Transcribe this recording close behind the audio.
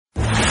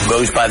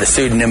goes by the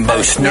pseudonym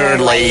Bo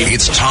Snerdley.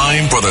 It's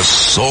time for the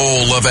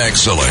Soul of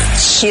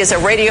Excellence. He is a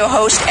radio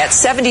host at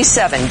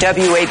 77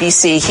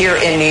 WABC here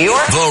in New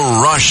York.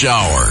 The Rush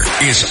Hour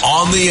is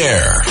on the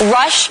air.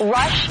 Rush.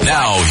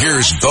 Now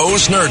here's Bo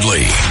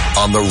Snerdley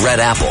on the Red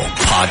Apple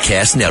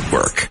Podcast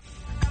Network.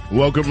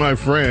 Welcome, my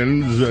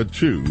friends,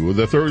 to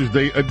the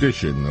Thursday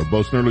edition of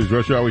Bo Snerdley's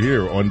Rush Hour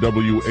here on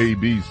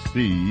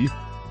WABC.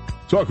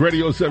 Talk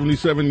Radio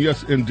 77.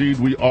 Yes, indeed,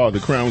 we are the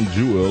crown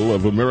jewel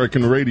of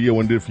American radio.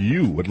 And if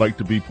you would like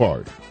to be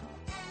part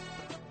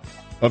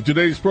of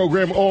today's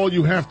program, all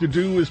you have to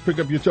do is pick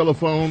up your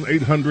telephone.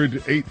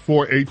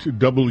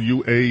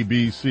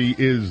 800-848-WABC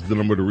is the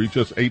number to reach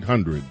us.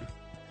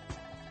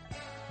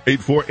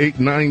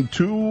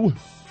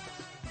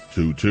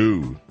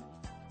 800-848-9222.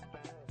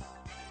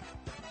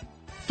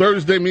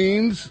 Thursday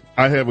means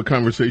I have a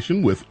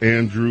conversation with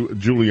Andrew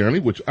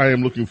Giuliani, which I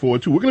am looking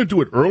forward to. We're going to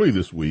do it early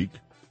this week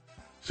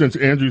since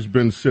Andrew's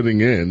been sitting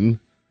in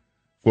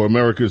for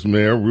America's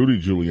Mayor, Rudy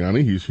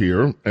Giuliani. He's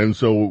here, and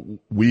so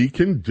we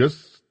can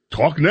just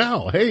talk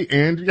now. Hey,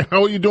 Andrew,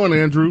 how are you doing,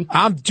 Andrew?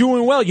 I'm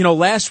doing well. You know,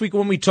 last week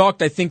when we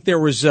talked, I think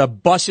there was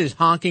buses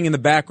honking in the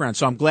background,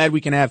 so I'm glad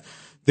we can have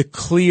the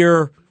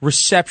clear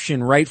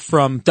reception right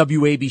from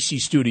WABC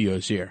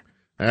studios here.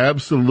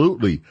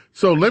 Absolutely.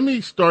 So let me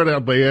start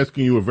out by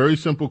asking you a very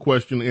simple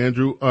question,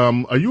 Andrew.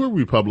 Are you a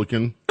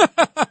Republican?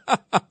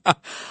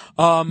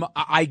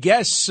 I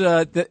guess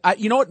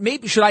you know what?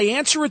 Maybe should I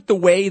answer it the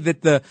way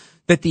that the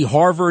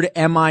Harvard,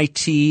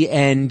 MIT,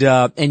 and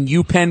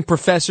UPenn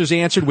professors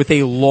answered, with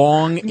a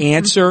long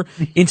answer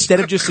instead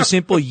of just a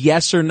simple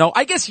yes or no?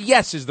 I guess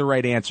yes is the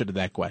right answer to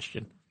that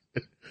question.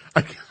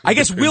 I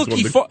guess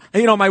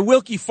my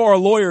Wilkie Farr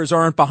lawyers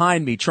aren't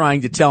behind me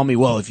trying to tell me,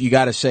 well, if you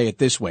got to say it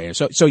this way.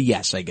 So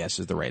yes, I guess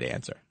is the right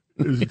answer.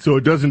 So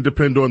it doesn't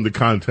depend on the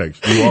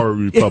context. You are a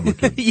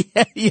Republican.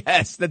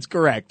 Yes, that's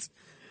correct.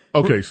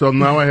 Okay, so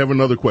now I have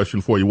another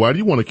question for you. Why do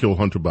you want to kill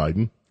Hunter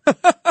Biden?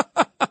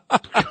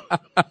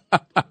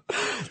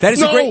 That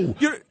is a great.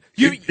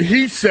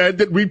 He said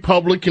that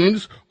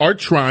Republicans are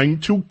trying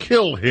to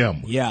kill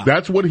him. Yeah.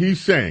 That's what he's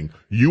saying.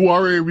 You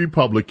are a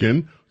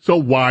Republican. So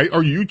why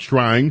are you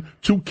trying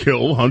to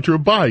kill Hunter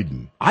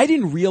Biden? I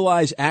didn't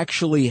realize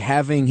actually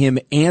having him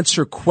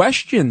answer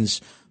questions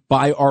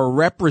by our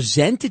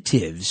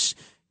representatives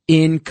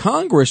in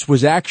Congress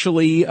was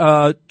actually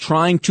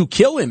trying to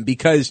kill him,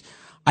 because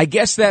I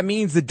guess that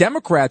means the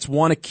Democrats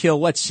want to kill,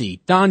 let's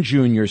see, Don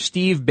Jr.,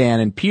 Steve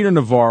Bannon, Peter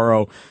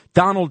Navarro,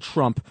 Donald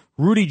Trump,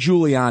 Rudy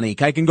Giuliani.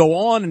 I can go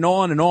on and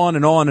on and on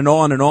and on and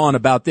on and on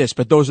about this,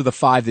 but those are the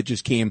five that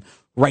just came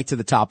right to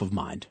the top of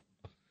mind.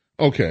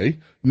 Okay.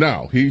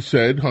 Now, he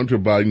said Hunter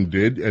Biden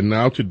did, and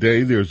now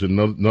today there's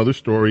another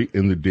story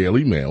in the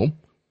Daily Mail.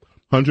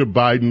 Hunter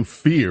Biden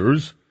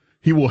fears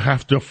he will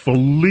have to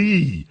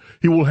flee.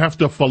 He will have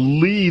to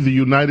flee the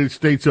United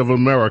States of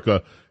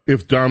America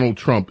if Donald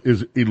Trump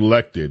is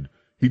elected.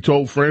 He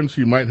told friends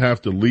he might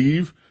have to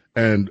leave,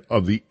 and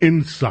of the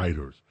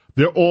insiders,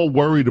 they're all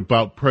worried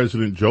about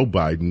President Joe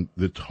Biden,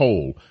 the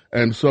toll.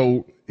 And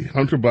so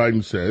Hunter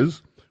Biden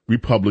says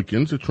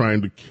Republicans are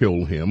trying to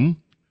kill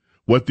him.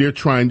 What they're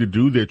trying to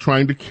do, they're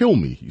trying to kill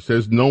me. He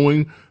says,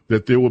 knowing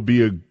that there will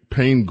be a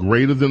pain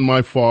greater than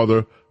my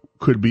father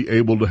could be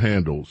able to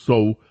handle.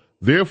 So,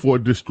 therefore,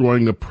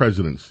 destroying the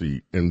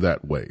presidency in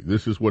that way.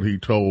 This is what he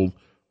told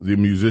the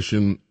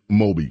musician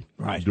Moby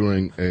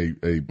during a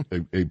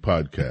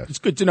podcast. It's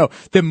good to know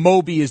that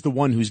Moby is the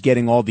one who's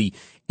getting all the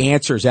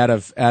answers out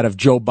of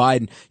Joe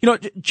Biden. You know,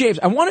 James,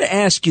 I want to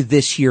ask you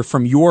this here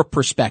from your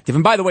perspective.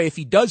 And by the way, if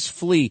he does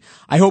flee,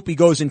 I hope he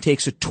goes and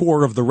takes a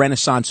tour of the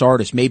Renaissance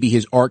artist. Maybe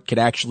his art could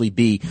actually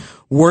be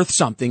worth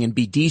something and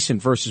be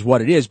decent versus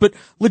what it is. But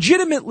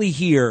legitimately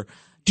here,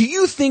 do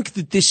you think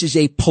that this is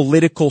a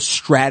political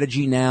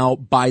strategy now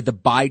by the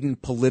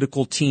Biden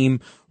political team,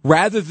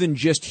 rather than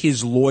just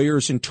his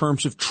lawyers, in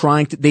terms of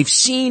trying to, they've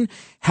seen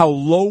how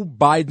low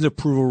Biden's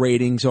approval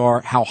ratings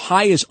are, how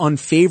high his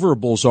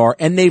unfavorables are,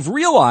 and they've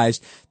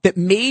realized that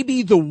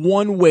maybe the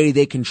one way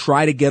they can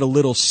try to get a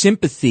little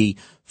sympathy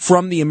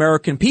from the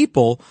American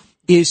people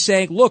is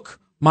saying, look,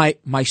 my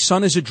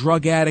son is a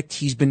drug addict.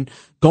 He's been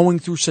going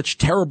through such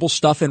terrible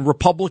stuff, and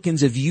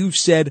Republicans, as you've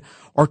said,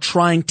 are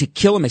trying to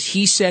kill him, as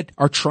he said,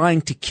 are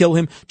trying to kill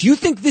him. Do you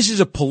think this is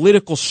a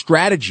political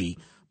strategy?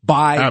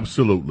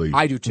 Absolutely.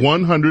 I do too.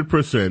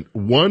 100%.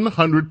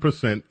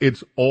 100%.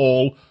 It's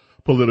all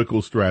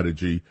political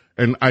strategy.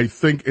 And I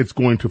think it's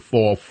going to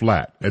fall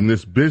flat. And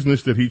this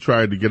business that he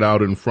tried to get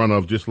out in front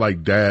of, just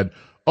like Dad,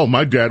 oh,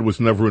 my dad was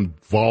never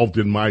involved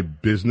in my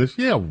business.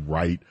 Yeah,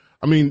 right.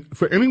 I mean,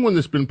 for anyone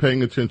that's been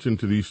paying attention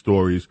to these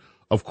stories,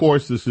 of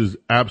course, this is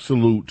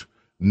absolute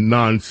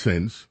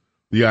nonsense.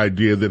 The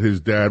idea that his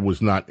dad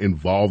was not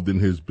involved in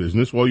his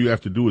business. All you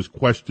have to do is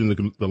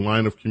question the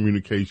line of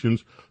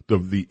communications,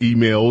 the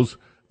emails,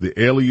 the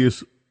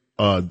alias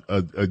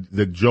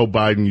that Joe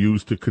Biden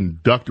used to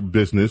conduct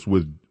business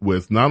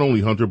with not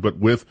only Hunter, but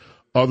with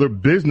other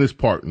business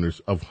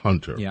partners of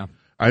Hunter. Yeah.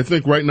 I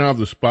think right now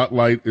the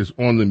spotlight is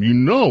on them. You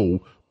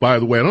know, by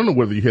the way, I don't know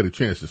whether you had a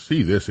chance to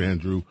see this,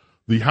 Andrew.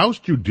 the House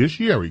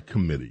Judiciary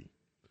Committee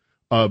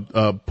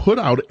put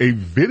out a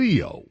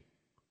video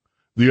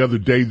the other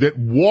day that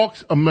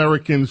walks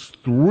Americans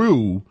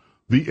through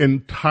the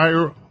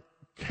entire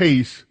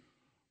case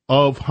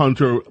of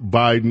Hunter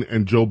Biden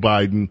and Joe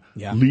Biden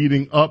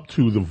leading up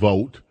to the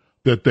vote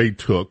that they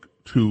took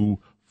to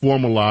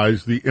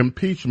formalize the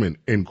impeachment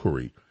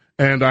inquiry.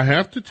 And I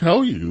have to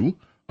tell you,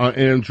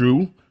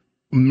 Andrew,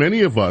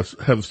 many of us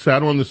have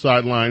sat on the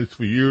sidelines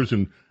for years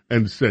and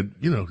said,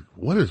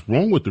 what is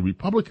wrong with the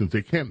Republicans?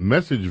 They can't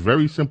message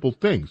very simple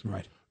things.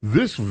 Right.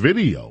 This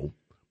video,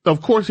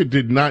 of course, it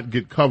did not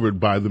get covered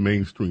by the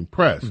mainstream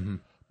press.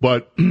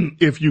 But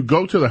if you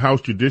go to the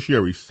House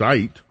Judiciary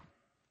site,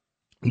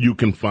 you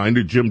can find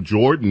it. Jim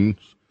Jordan's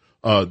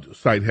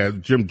site has.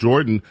 Jim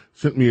Jordan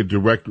sent me a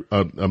direct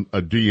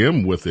a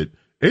DM with it.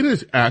 It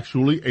is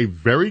actually a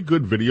very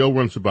good video,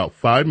 runs about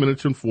 5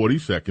 minutes and 40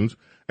 seconds,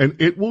 and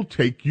it will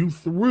take you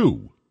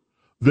through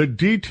the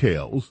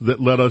details that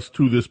led us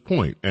to this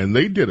point. And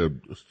they did a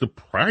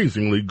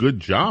surprisingly good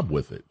job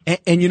with it.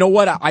 And you know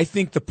what? I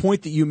think the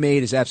point that you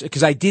made is absolutely,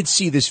 because I did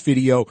see this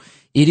video.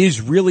 It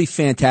is really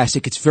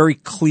fantastic. It's very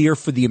clear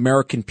for the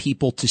American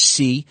people to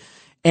see.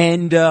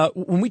 And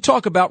when we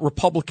talk about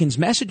Republicans'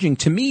 messaging,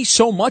 to me,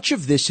 so much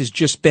of this has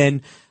just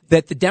been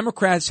that the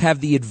Democrats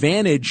have the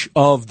advantage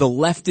of the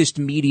leftist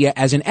media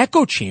as an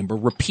echo chamber,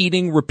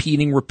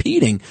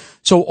 repeating.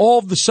 So all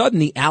of a sudden,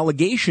 the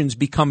allegations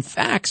become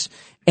facts,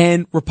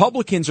 and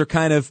Republicans are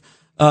kind of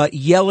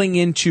yelling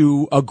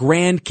into a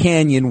Grand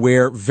Canyon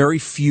where very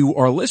few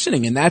are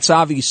listening. And that's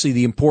obviously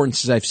the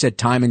importance, as I've said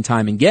time and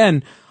time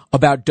again,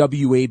 about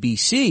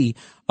WABC,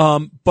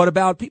 but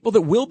about people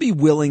that will be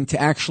willing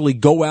to actually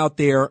go out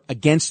there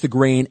against the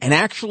grain and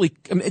actually,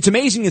 it's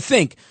amazing to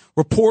think,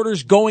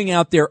 reporters going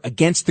out there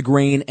against the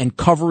grain and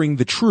covering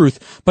the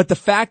truth. But the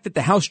fact that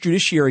the House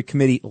Judiciary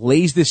Committee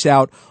lays this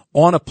out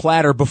on a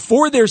platter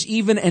before there's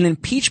even an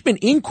impeachment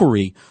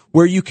inquiry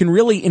where you can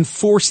really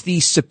enforce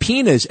these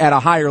subpoenas at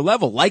a higher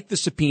level, like the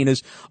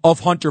subpoenas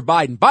of Hunter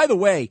Biden. By the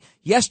way,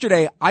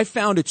 yesterday I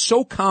found it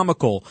so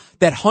comical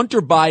that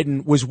Hunter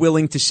Biden was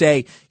willing to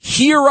say,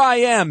 here I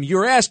am.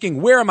 You're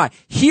asking, where am I?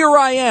 Here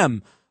I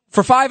am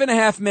for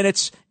 5.5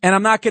 minutes, and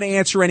I'm not going to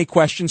answer any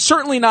questions,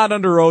 certainly not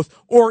under oath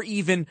or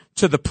even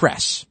to the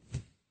press.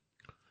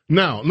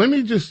 Now, let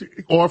me just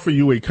offer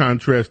you a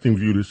contrasting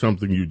view to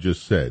something you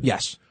just said.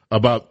 Yes.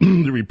 About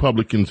the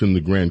Republicans in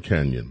the Grand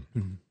Canyon.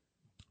 Mm-hmm.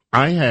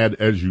 I had,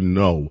 as you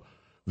know,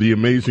 the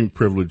amazing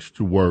privilege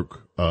to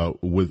work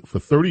for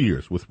 30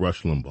 years with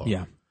Rush Limbaugh.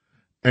 Yeah.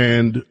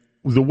 And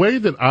the way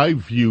that I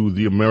view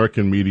the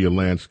American media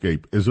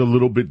landscape is a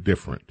little bit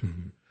different.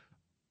 Mm-hmm.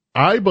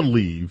 I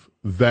believe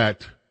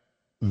that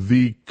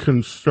the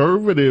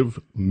conservative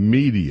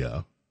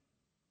media,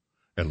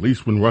 at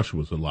least when Rush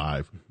was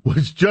alive,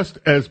 was just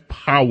as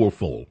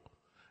powerful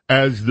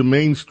as the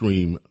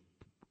mainstream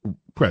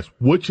press,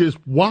 which is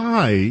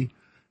why,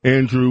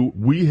 Andrew,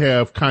 we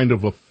have kind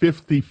of a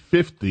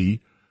 50-50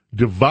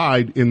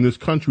 divide in this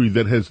country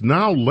that has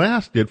now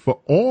lasted for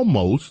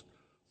almost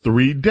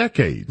 3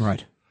 decades.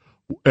 Right.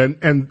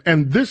 And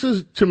this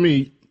is, to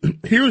me,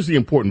 here's the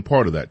important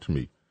part of that to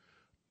me.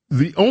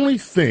 The only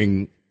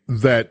thing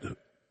that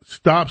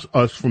stops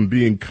us from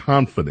being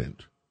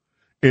confident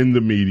in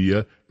the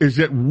media is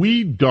that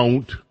we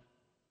don't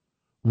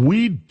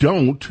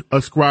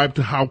ascribe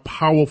to how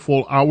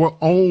powerful our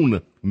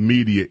own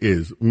media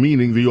is,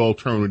 meaning the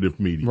alternative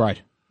media.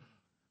 Right.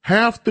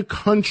 Half the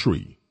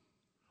country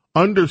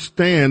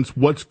understands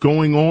what's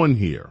going on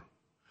here,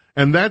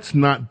 and that's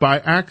not by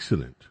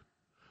accident.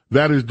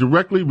 That is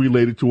directly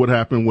related to what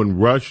happened when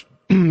Rush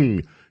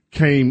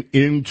came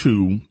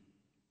into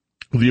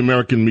the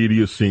American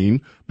media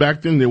scene.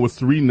 Back then, there were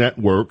 3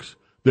 networks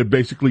that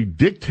basically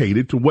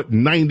dictated to what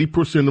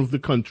 90% of the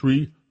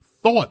country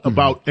thought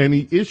about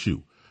any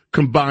issue,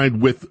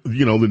 combined with,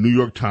 the New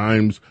York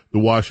Times, the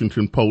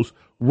Washington Post.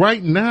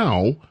 Right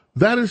now,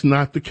 that is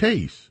not the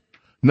case.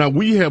 Now,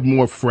 we have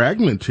more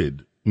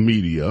fragmented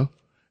media,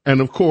 and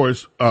of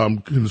course,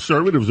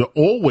 conservatives are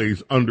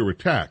always under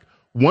attack.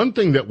 One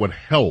thing that would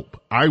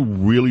help, I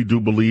really do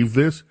believe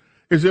this,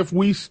 is if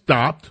we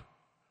stopped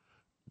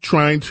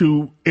trying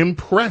to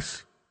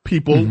impress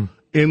people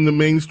in the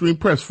mainstream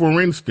press. For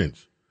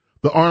instance,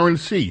 the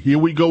RNC, here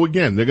we go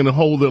again. They're going to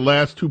hold their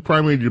last 2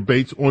 primary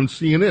debates on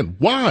CNN.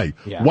 Why?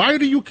 Yeah. Why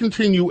do you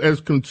continue as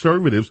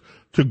conservatives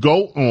to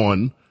go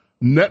on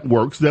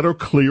networks that are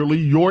clearly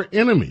your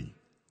enemy?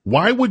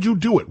 Why would you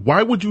do it?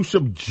 Why would you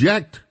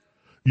subject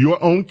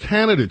your own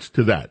candidates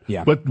to that?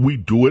 Yeah. But we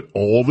do it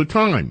all the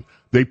time.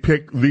 They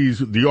pick the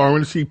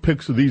RNC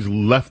picks these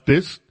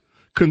leftists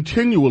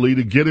continually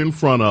to get in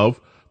front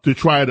of, to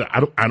try to,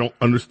 I don't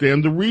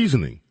understand the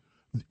reasoning.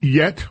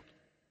 Yet,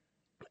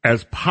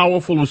 as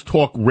powerful as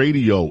talk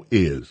radio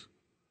is,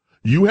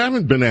 you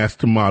haven't been asked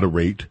to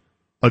moderate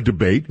a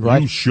debate.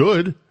 Right. You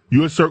should.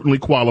 You are certainly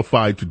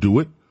qualified to do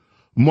it.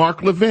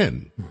 Mark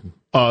Levin,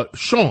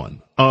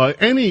 Sean,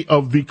 any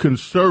of the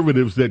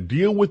conservatives that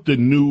deal with the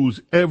news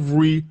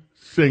every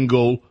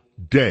single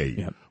day.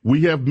 Yep.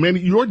 We have many,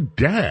 your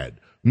dad,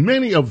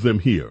 many of them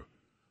here.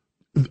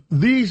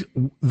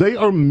 They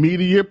are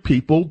media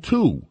people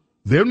too.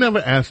 They're never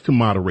asked to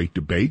moderate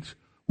debates.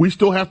 We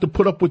still have to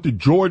put up with the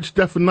George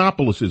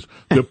Stephanopoulos,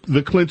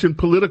 the Clinton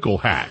political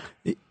hack.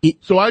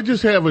 So I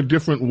just have a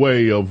different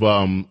way of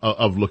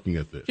looking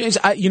at this. James,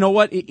 you know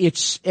what?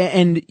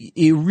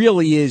 It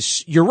really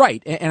is. You're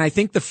right. And I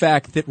think the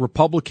fact that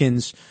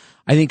Republicans,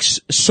 I think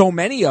so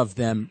many of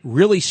them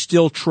really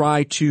still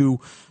try to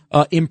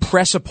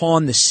impress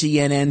upon the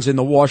CNNs and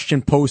the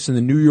Washington Post and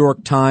the New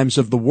York Times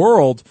of the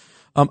world.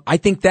 I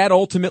think that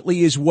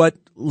ultimately is what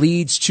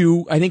leads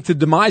to, I think, the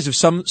demise of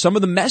some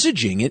of the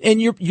messaging. And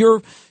you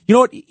know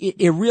what?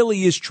 It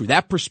really is true.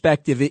 That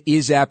perspective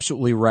is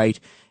absolutely right.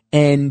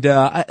 And,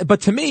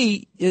 but to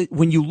me,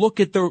 when you look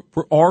at the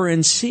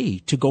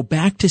RNC, to go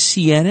back to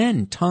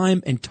CNN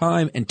time and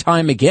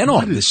time again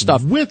on this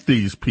stuff. With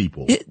these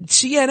people.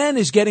 CNN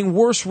is getting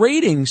worse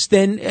ratings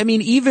than, I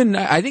mean, even,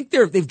 I think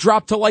they've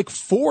dropped to like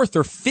 4th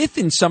or 5th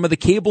in some of the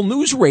cable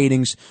news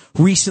ratings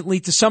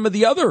recently to some of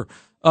the other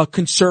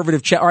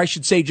conservative, or I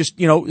should say just,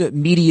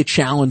 media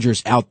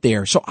challengers out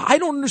there. So I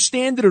don't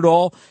understand it at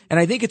all. And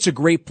I think it's a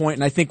great point.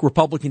 And I think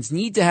Republicans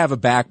need to have a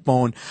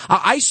backbone.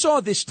 I saw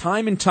this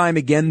time and time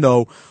again,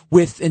 though,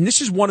 and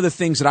this is one of the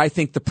things that I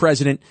think the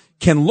president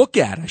can look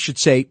at. I should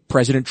say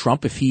President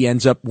Trump, if he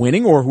ends up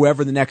winning, or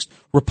whoever the next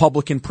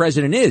Republican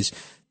president is.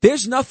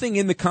 There's nothing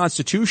in the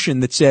Constitution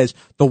that says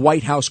the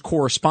White House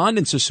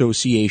Correspondents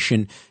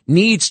Association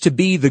needs to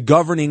be the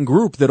governing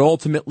group that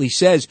ultimately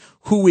says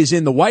who is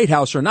in the White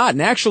House or not.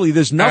 And actually,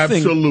 there's nothing.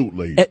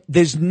 Absolutely.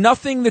 There's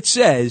nothing that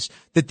says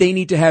that they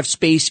need to have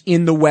space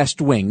in the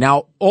West Wing.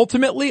 Now,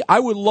 ultimately,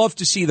 I would love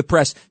to see the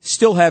press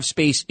still have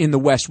space in the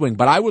West Wing,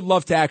 but I would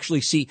love to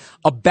actually see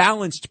a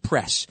balanced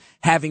press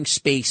having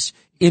space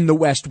in the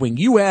West Wing.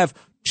 You have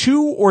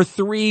 2 or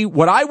 3,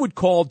 what I would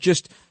call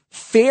just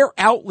fair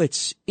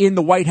outlets in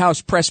the White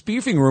House press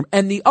briefing room,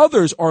 and the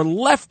others are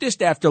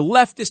leftist after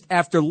leftist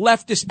after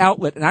leftist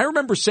outlet. And I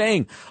remember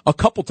saying a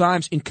couple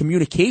times in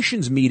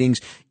communications meetings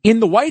in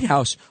the White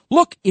House,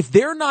 look, if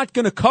they're not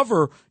going to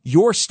cover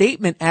your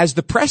statement as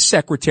the press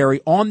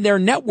secretary on their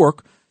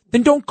network,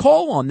 then don't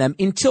call on them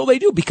until they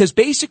do, because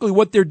basically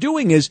what they're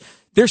doing is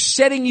they're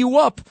setting you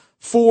up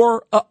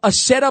for a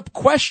setup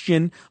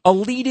question, a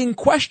leading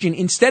question,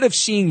 instead of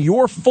seeing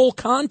your full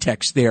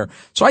context there.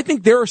 So I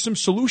think there are some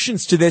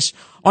solutions to this,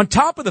 on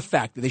top of the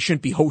fact that they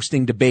shouldn't be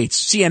hosting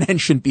debates. CNN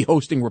shouldn't be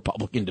hosting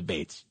Republican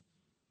debates.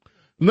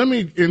 Let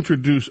me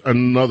introduce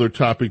another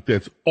topic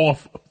that's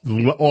off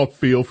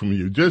field from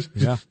you, just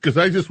because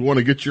I just want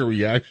to get your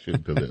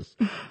reaction to this.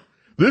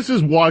 This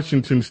is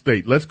Washington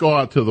State. Let's go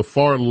out to the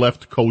far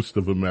left coast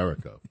of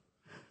America,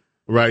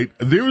 right?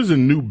 There is a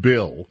new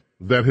bill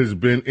that has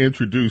been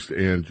introduced,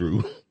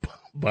 Andrew,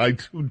 by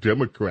 2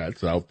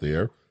 Democrats out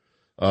there,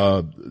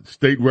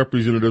 State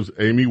Representatives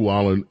Amy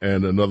Wallen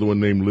and another one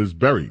named Liz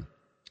Berry.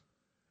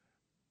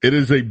 It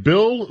is a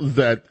bill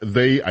that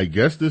I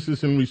guess this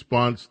is in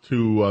response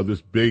to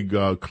this big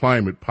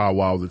climate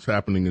powwow that's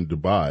happening in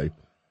Dubai.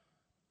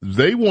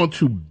 They want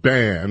to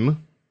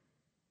ban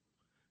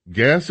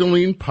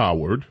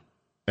gasoline-powered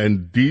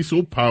and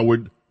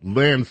diesel-powered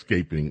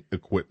landscaping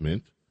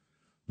equipment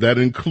that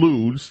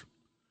includes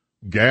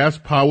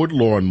gas-powered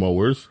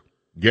lawnmowers,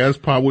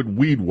 gas-powered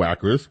weed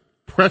whackers,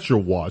 pressure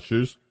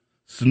washers,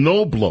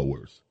 snow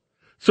blowers.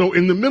 So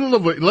in the middle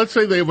of let's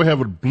say they ever have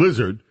a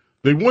blizzard,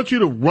 they want you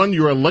to run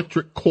your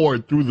electric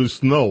cord through the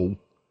snow,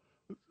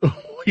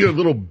 your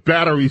little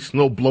battery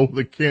snow blower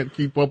that can't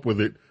keep up with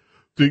it,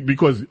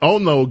 because, oh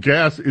no,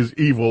 gas is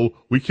evil,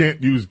 we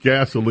can't use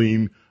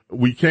gasoline,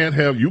 you can't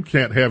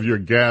have your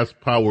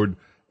gas-powered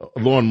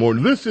lawnmower.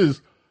 This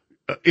is,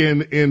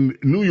 in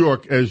New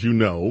York, as you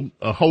know,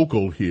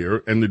 Hochul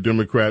here and the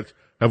Democrats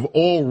have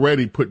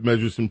already put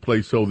measures in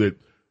place so that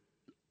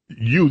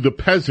you, the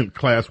peasant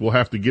class, will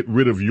have to get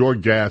rid of your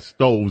gas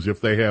stoves if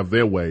they have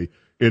their way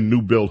in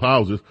new build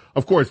houses.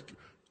 Of course,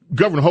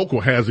 Governor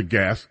Hochul has a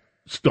gas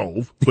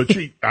stove, but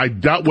I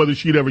doubt whether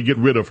she'd ever get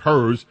rid of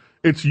hers.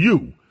 It's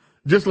you.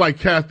 Just like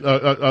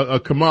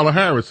Kamala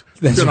Harris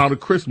sent out a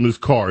Christmas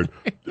card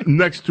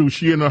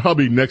she and her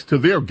hubby next to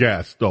their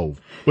gas stove.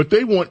 But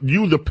they want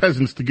you, the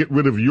peasants, to get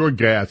rid of your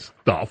gas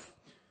stuff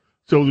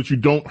so that you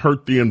don't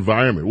hurt the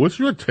environment. What's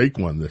your take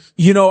on this?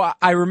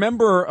 I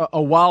remember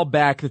a while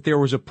back that there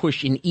was a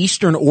push in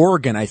Eastern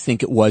Oregon, I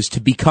think it was,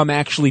 to become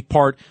actually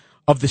part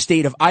of the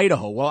state of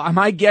Idaho. Well,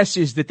 my guess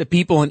is that the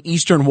people in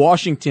Eastern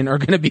Washington are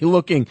going to be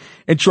looking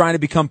and trying to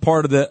become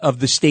part of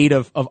the state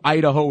of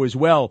Idaho as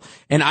well.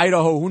 And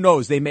Idaho, who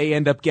knows, they may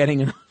end up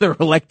getting another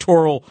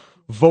electoral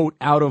vote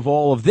out of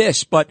all of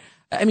this. But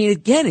I mean,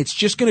 again, it's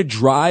just going to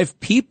drive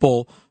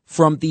people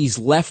from these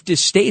leftist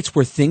states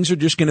where things are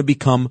just going to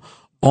become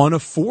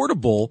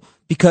unaffordable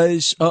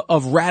because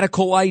of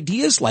radical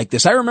ideas like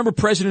this. I remember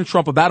President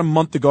Trump about a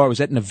month ago, I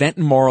was at an event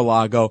in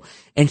Mar-a-Lago,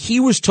 and he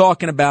was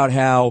talking about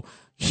how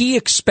he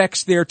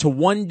expects there to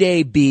one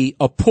day be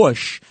a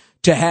push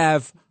to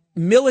have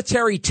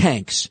military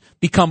tanks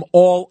become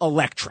all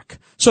electric.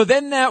 So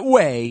then that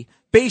way,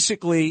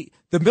 basically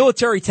the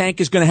military tank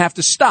is going to have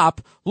to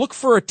stop, look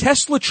for a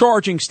Tesla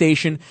charging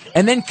station,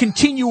 and then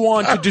continue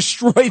on to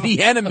destroy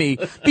the enemy,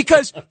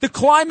 because the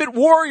climate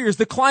warriors,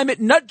 the climate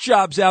nut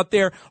jobs out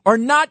there are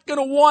not going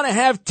to want to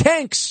have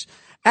tanks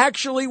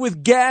actually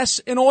with gas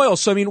and oil.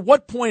 So, I mean,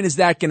 what point is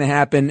that going to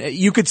happen?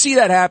 You could see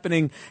that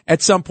happening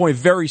at some point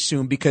very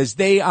soon, because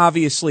they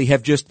obviously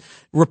have just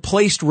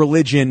replaced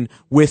religion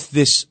with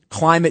this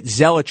climate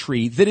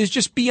zealotry that is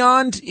just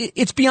beyond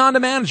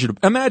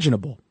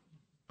imaginable.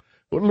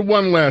 Well,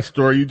 one last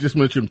story. You just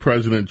mentioned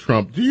President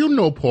Trump. Do you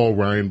know Paul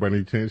Ryan by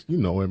any chance? Do you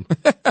know him?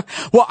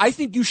 Well, I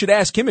think you should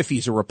ask him if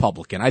he's a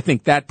Republican. I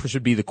think that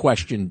should be the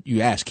question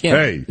you ask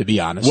him, to be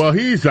honest. Well,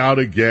 he's out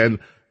again.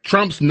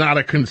 Trump's not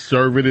a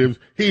conservative.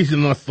 He's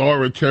an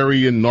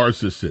authoritarian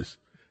narcissist.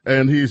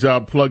 And he's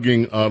out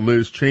plugging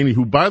Liz Cheney,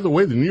 who, by the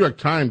way, the New York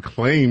Times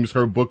claims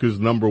her book is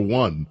number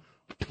one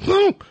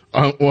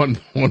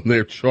on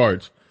their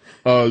charts.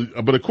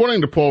 But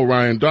according to Paul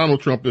Ryan,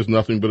 Donald Trump is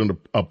nothing but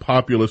a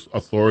populist,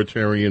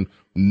 authoritarian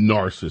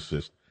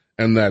narcissist.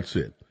 And that's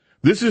it.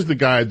 This is the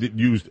guy that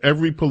used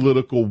every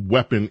political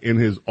weapon in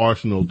his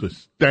arsenal to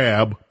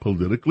stab,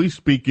 politically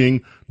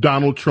speaking,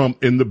 Donald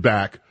Trump in the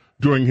back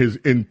during his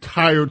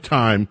entire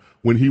time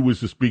when he was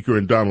the speaker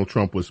and Donald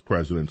Trump was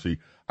presidency.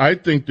 I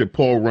think that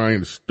Paul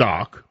Ryan's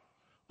stock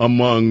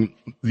among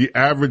the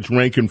average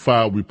rank and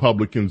file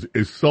Republicans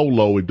is so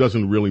low it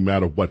doesn't really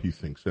matter what he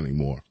thinks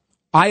anymore.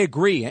 I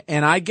agree,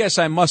 and I guess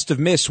I must have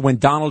missed when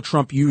Donald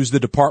Trump used the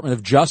Department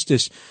of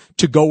Justice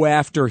to go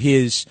after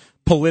his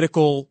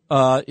political,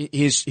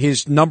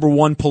 his number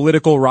one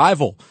political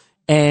rival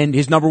and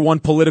his number one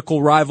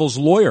political rival's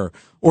lawyer,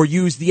 or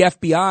used the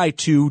FBI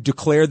to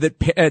declare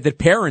that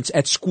parents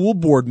at school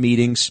board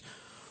meetings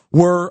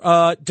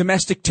were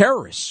domestic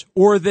terrorists,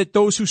 or that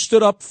those who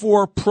stood up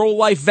for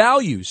pro-life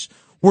values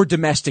were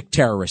domestic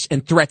terrorists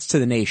and threats to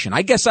the nation.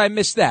 I guess I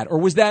missed that, or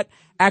was that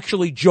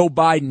actually Joe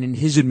Biden and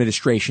his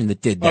administration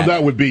that did that? Oh,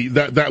 that would be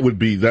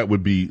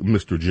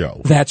Mr.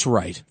 Joe. That's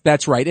right.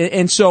 That's right.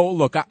 And so,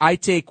 look, I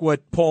take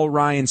what Paul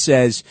Ryan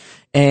says,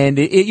 and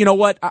you know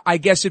what? I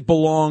guess it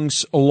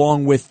belongs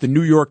along with the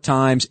New York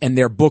Times and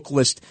their book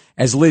list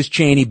as Liz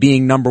Cheney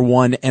being number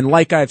one. And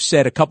like I've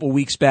said a couple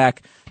weeks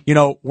back, you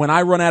know, when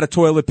I run out of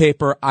toilet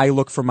paper, I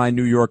look for my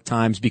New York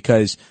Times,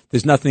 because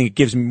there's nothing that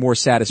gives me more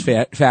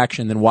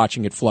satisfaction than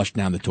watching it flush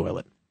down the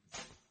toilet.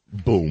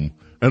 Boom.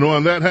 And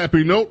on that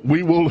happy note,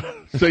 we will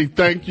say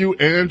thank you,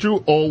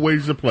 Andrew.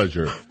 Always a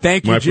pleasure.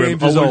 Thank you, my James,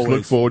 friend. as always.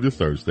 Look forward to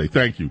Thursday.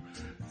 Thank you.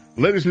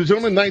 Ladies and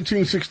gentlemen,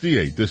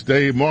 1968, this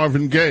day,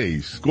 Marvin Gaye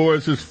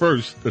scores his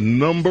first, the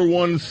number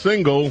one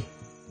single.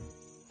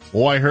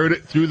 Oh, I heard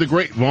it through the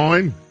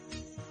grapevine.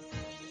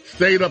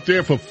 Stayed up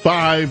there for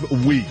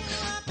 5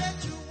 weeks.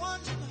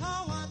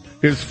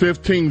 His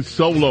 15th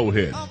solo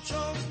hit.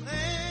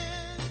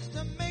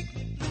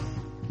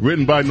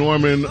 Written by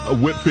Norman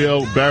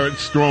Whitfield, Barrett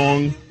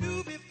Strong.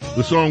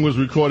 The song was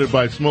recorded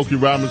by Smokey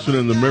Robinson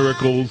and the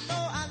Miracles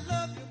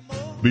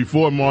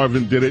before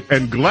Marvin did it.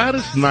 And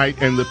Gladys Knight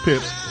and the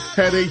Pips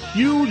had a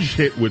huge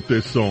hit with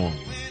this song.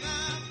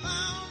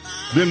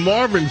 Then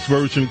Marvin's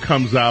version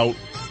comes out.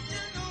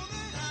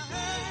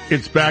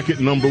 It's back at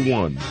number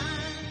one.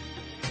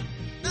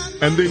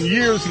 And then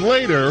years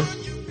later,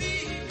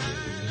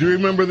 do you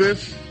remember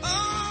this?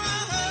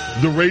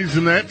 The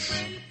Raisinets.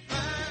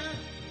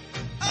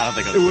 I don't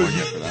think I was born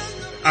yet for that.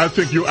 I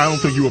don't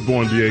think you were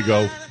born,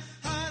 Diego.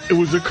 It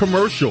was a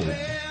commercial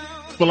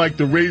for like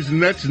the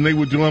Raisinets, and they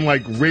were doing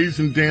like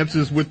raisin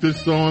dances with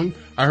this song.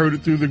 I heard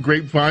it through the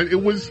grapevine.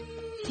 It was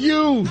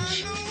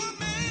huge.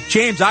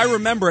 James, I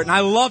remember it, and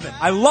I love it.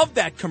 I love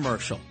that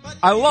commercial.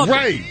 I love it.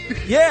 Right.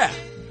 Yeah.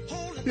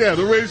 Yeah,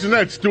 the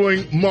Raisinets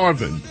doing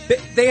Marvin.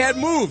 They had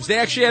moves. They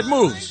actually had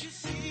moves.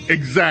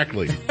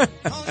 Exactly.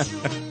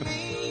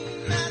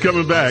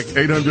 Coming back,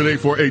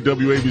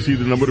 800-848-WABC,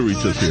 the number to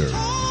reach us here.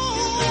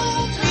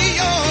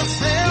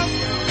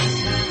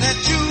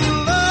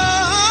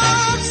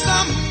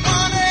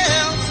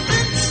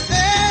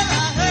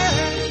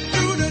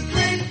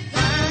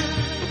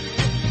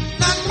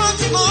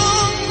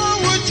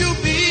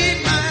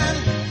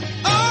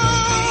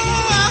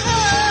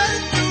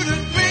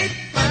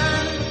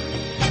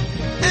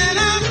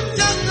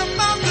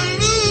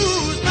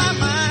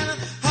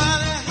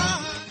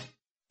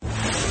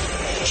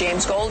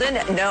 James Golden,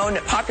 known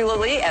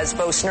popularly as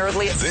Bo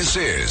Snerdley. This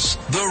is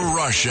The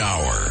Rush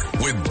Hour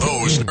with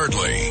Bo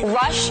Snerdley.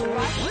 Rush.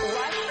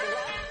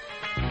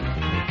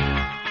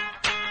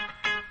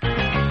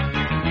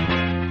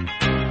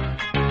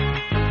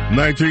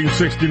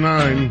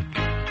 1969.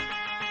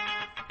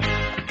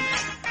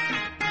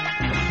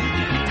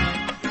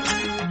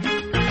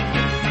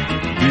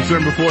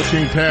 December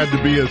 14th had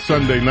to be a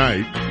Sunday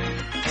night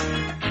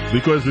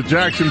because the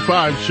Jackson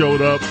 5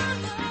 showed up.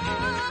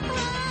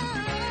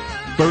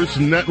 First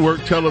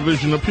network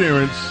television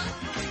appearance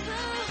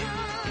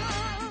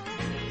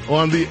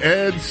on the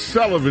Ed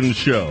Sullivan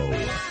Show.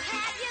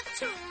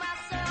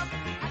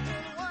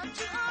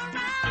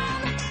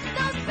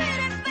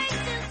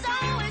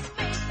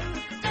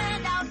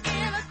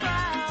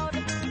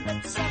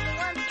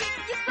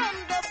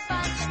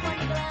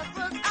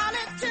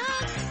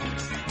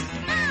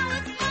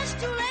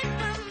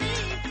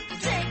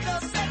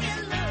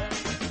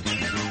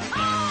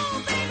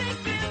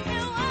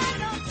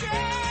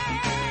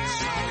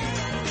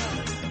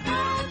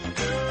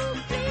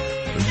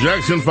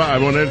 Jackson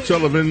 5 on Ed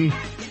Sullivan,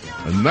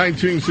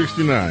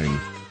 1969.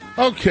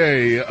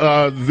 Okay,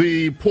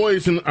 the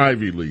Poison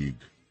Ivy League.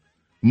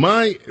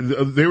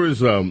 There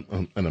is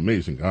an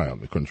amazing guy out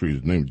in the country.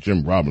 His name's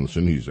Jim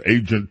Robinson. He's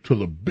agent to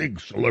the big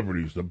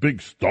celebrities, the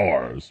big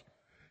stars.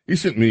 He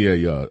sent me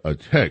a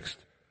text.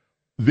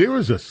 There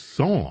is a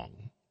song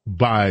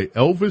by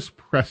Elvis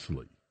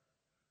Presley,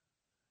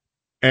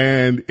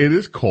 and it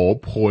is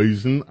called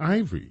Poison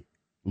Ivy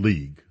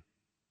League.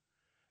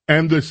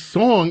 And the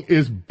song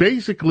is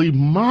basically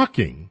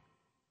mocking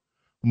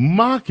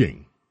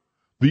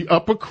the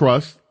upper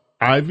crust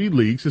Ivy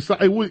League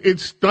society.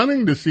 It's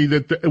stunning to see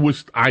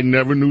that I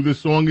never knew this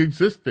song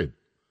existed.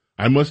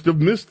 I must have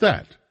missed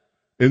that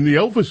in the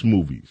Elvis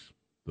movies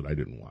that I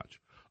didn't watch.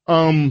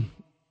 I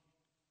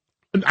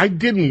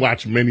didn't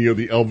watch many of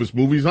the Elvis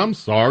movies. I'm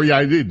sorry,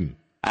 I didn't.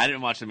 I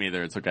didn't watch them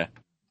either. It's okay.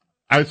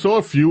 I saw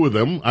a few of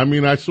them. I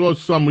mean, I saw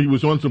some. He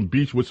was on some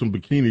beach with some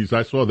bikinis.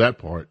 I saw that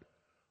part.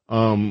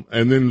 And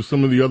then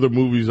some of the other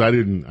movies I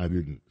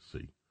didn't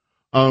see.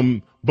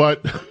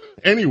 But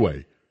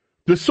anyway,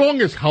 the song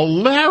is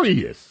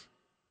hilarious,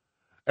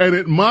 and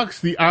it mocks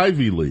the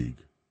Ivy League.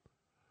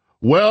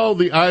 Well,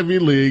 the Ivy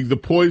League, the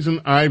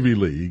Poison Ivy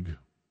League,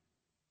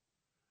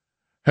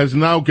 has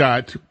now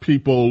got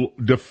people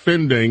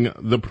defending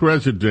the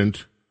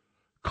president,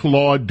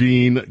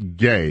 Claudine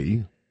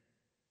Gay.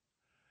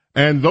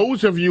 And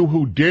those of you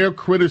who dare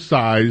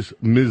criticize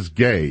Ms.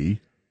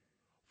 Gay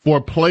for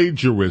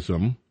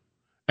plagiarism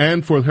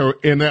and for her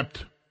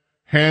inept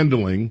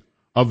handling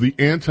of the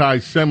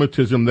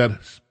anti-Semitism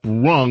that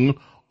sprung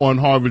on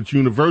Harvard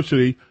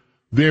University,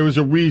 there is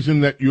a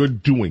reason that you're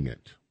doing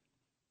it.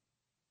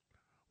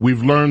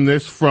 We've learned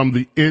this from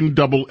the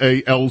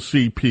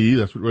NAACP.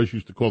 That's what Rush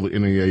used to call the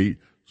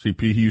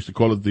NAACP. He used to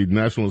call it the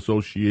National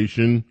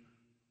Association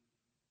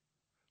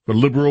for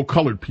Liberal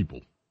Colored People.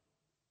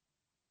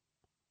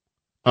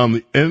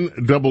 The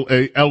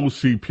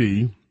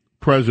NAACP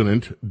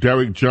president,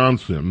 Derek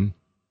Johnson,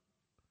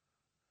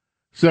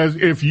 says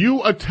if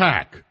you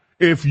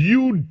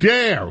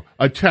dare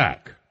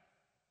attack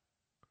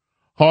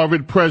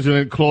Harvard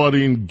president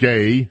Claudine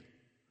Gay,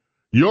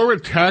 your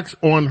attacks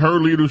on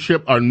her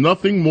leadership are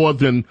nothing more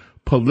than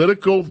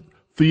political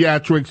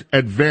theatrics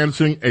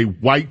advancing a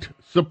white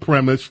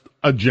supremacist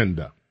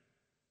agenda.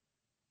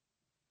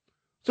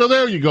 So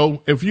there you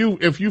go. If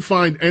you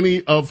find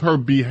any of her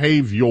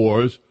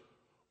behaviors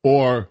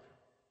or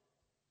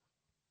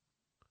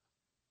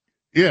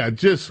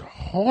just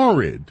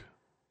horrid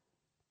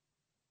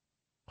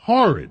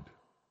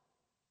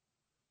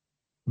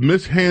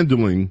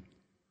mishandling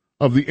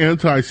of the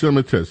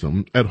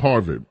anti-Semitism at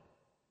Harvard,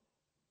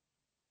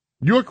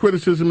 your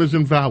criticism is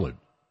invalid,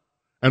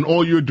 and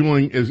all you're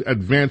doing is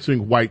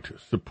advancing white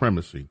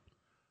supremacy.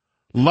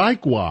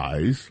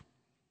 Likewise,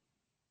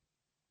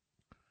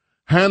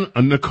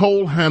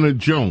 Nicole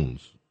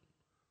Hannah-Jones,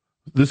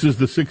 this is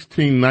the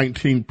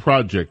 1619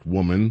 Project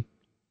woman,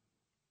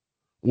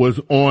 was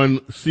on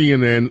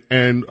CNN,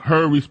 and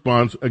her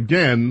response,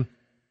 again,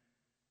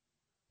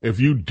 if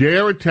you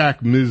dare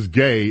attack Ms.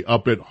 Gay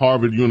up at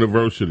Harvard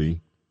University,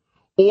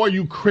 or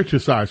you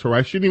criticize her,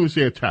 I shouldn't even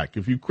say attack,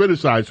 if you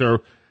criticize her,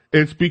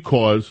 it's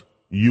because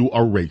you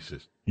are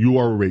racist. You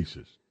are a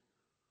racist.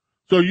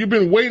 So you've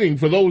been waiting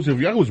for those of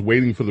you. I was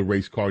waiting for the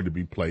race card to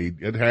be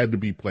played. It had to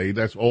be played.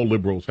 That's all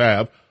liberals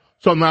have.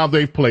 So now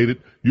they've played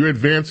it. You're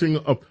advancing.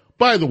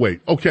 By the way,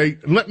 okay,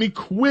 let me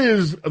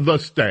quiz the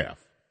staff.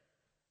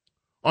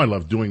 I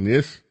love doing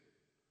this.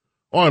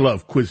 I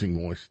love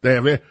quizzing my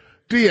staff.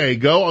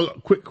 Diego,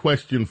 a quick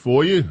question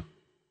for you.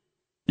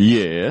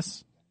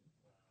 Yes.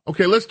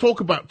 Okay, let's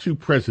talk about two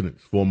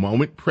presidents for a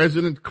moment.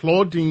 President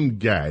Claudine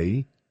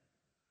Gay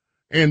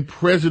and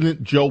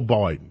President Joe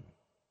Biden.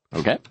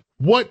 Okay.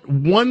 What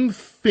one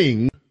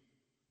thing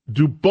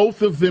do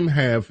both of them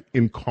have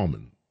in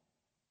common?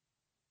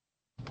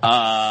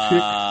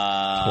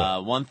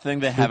 One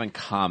thing they have in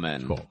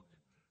common.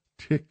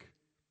 Tick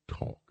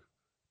tock.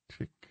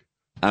 Tick.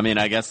 I mean,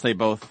 I guess they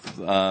both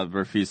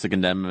refuse to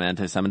condemn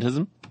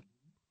anti-Semitism.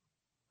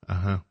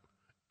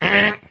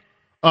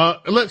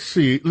 Let's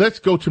see. Let's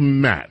go to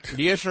Matt.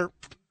 Yes, sir.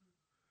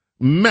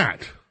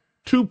 Matt,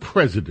 two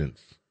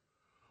presidents.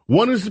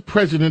 One is the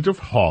president of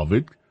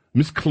Harvard,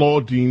 Miss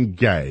Claudine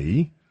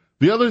Gay.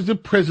 The other is the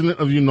president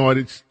of the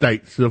United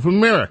States of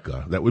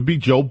America. That would be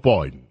Joe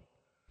Biden.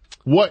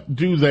 What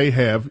do they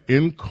have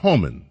in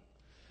common?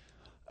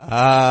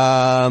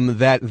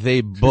 That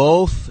they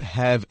both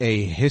have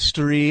a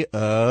history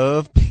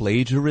of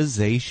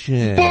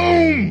plagiarization.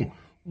 Boom!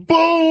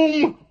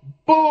 Boom!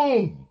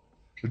 Boom!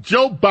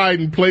 Joe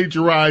Biden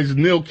plagiarized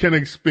Neil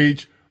Kinnock's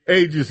speech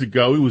ages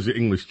ago. He was an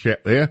English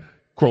chap there,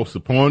 across the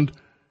pond,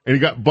 and he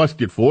got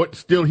busted for it.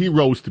 Still, he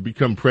rose to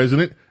become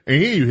president. And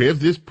here you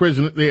have this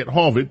president there at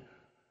Harvard.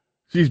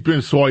 She's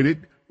been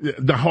cited.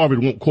 The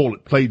Harvard won't call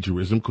it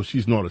plagiarism because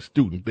she's not a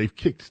student. They've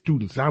kicked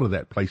students out of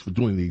that place for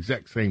doing the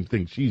exact same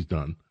thing she's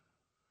done.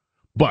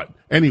 But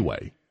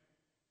anyway,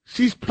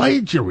 she's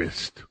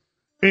plagiarist.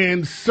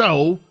 And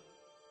so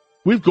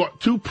we've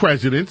got two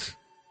presidents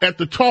at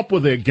the top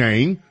of their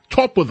game,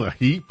 top of the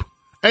heap,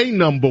 a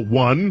number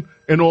one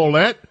and all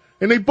that,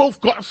 and they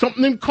both got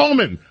something in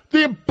common.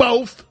 They're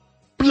both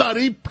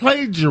bloody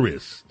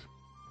plagiarists.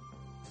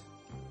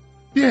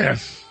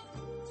 Yes.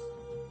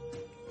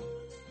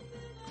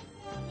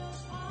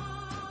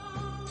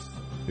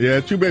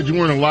 Yeah, too bad you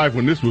weren't alive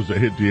when this was a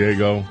hit,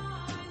 Diego.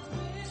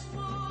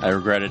 I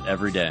regret it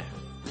every day.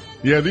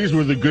 Yeah, these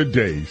were the good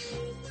days.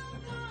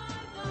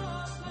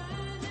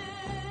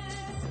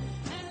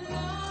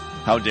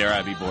 How dare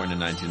I be born in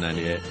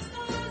 1998?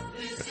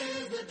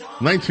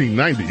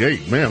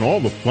 1998, man,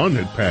 all the fun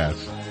had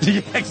passed.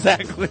 Yeah,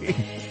 exactly.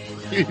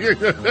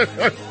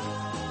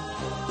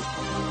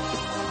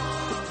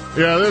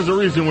 Yeah, there's a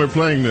reason we're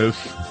playing this.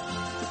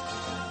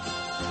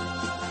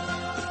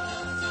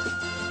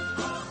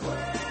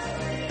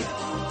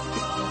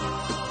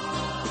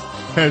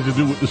 Has to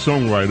do with the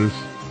songwriters.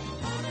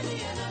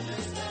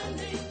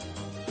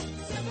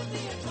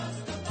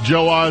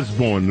 Joe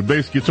Osborne, the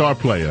bass guitar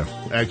player,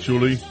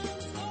 actually.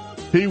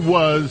 He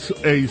was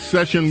a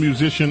session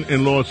musician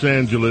in Los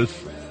Angeles,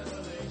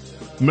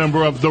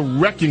 member of the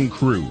Wrecking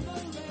Crew.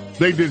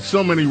 They did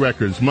so many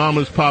records: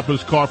 Mamas,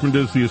 Papas,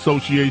 Carpenters, The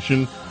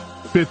Association,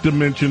 Fifth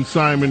Dimension,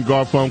 Simon,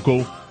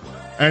 Garfunkel,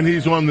 and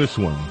he's on this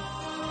one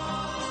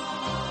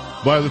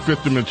by the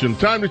Fifth Dimension.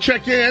 Time to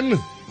check in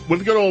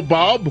with good old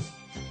Bob,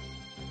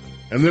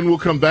 and then we'll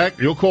come back.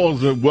 Your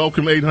calls are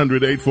welcome,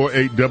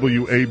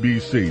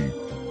 800-848-WABC,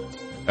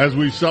 as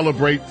we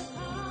celebrate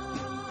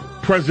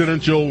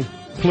presidential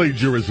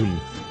plagiarism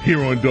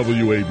here on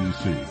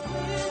WABC.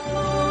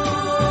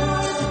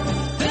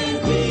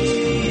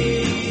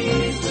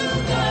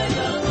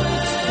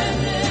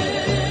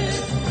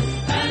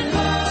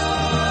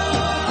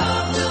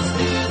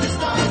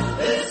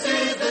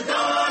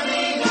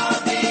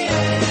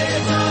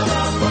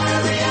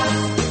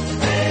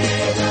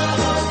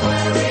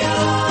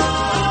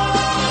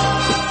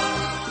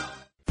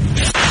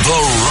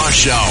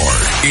 Hour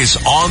is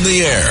on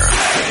the air.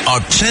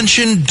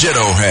 Attention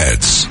Ditto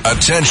Heads.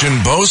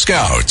 Attention Bo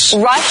Scouts.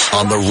 Rush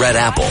on the Red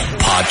Apple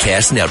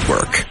Podcast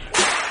Network.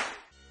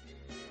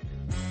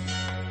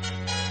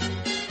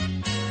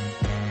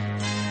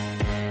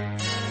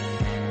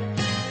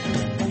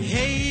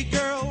 Hey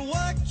girl,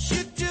 what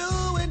you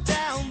doing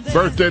down there?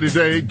 Birthday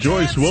today,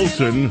 Joyce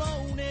Wilson,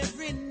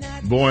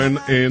 born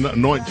in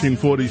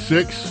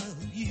 1946.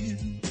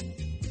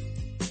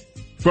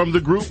 From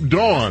the group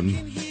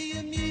Dawn.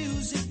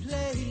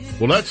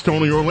 Well, that's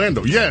Tony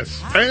Orlando.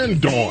 Yes,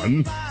 and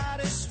Dawn.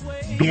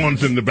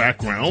 Dawn's in the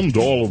background,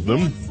 all of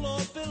them.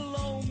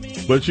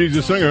 But she's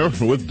a singer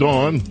with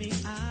Dawn.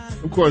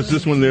 Of course,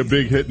 this one, their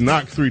big hit,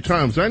 Knock 3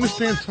 Times. I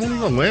understand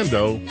Tony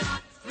Orlando,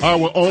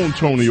 our own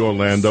Tony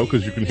Orlando,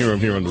 because you can hear him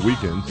here on the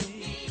weekends,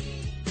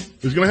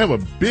 is going to have a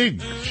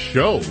big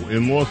show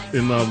in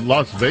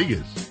Las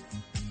Vegas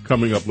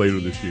coming up later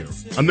this year.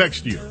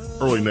 Next year,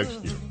 early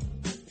next year.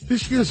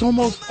 This year's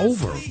almost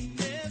over.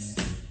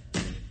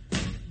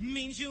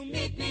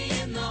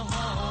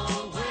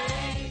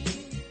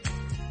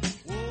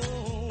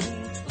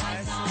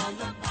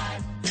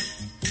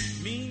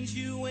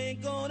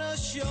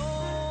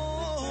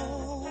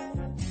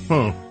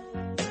 Huh.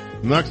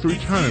 Knock 3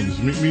 times.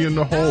 Meet me in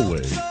the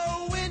hallway.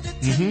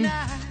 Mm-hmm.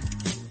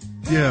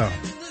 Yeah.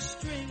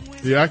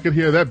 Yeah, I could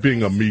hear that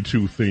being a Me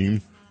Too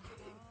theme.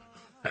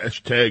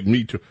 Hashtag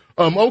Me Too.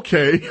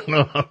 Okay.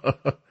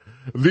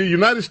 The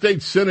United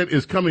States Senate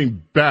is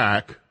coming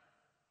back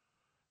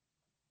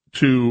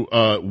to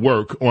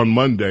work on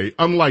Monday,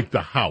 unlike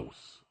the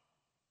House.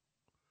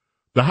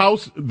 The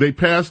House, they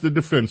passed the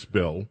defense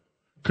bill.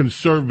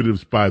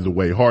 Conservatives, by the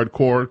way,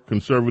 hardcore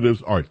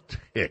conservatives are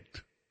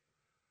ticked.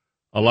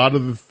 A lot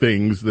of the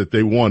things that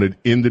they wanted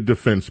in the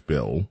defense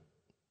bill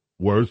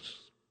were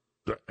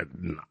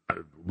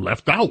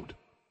left out,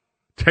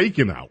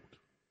 taken out.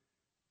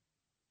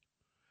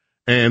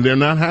 And they're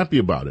not happy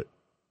about it.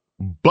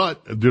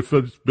 But the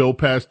defense bill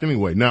passed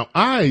anyway. Now,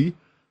 I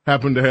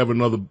happen to have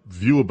another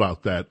view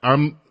about that.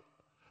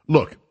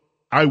 Look,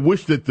 I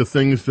wish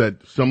that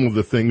some of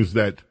the things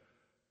that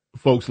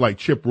folks like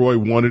Chip Roy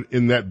wanted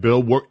in that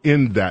bill were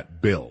in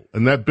that bill.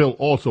 And that bill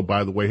also,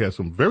 by the way, has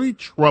some very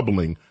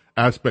troubling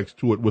aspects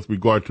to it with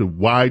regard to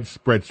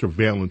widespread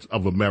surveillance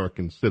of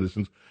American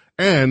citizens.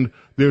 And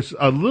there's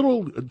a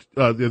little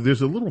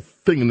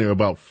thing in there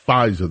about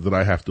FISA that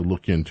I have to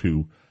look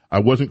into. I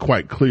wasn't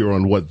quite clear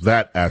on what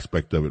that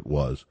aspect of it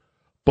was.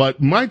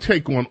 But my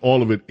take on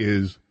all of it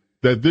is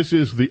that this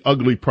is the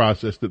ugly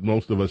process that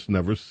most of us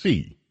never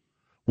see.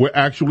 We're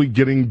actually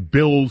getting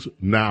bills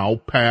now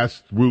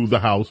passed through the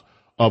House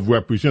of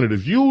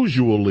Representatives.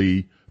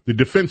 Usually, the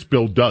defense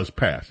bill does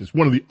pass. It's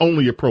one of the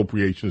only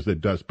appropriations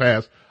that does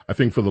pass. I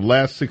think for the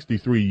last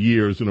 63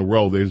 years in a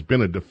row, there's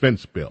been a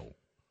defense bill.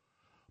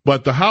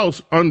 But the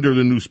House, under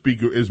the new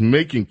speaker, is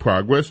making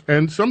progress,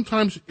 and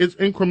sometimes it's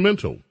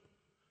incremental.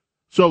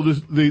 So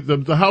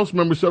the House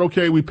member said,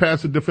 okay, we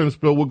passed the defense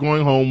bill. We're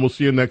going home. We'll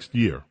see you next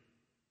year.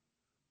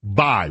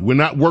 Bye. We're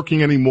not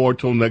working anymore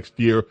till next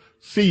year.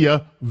 See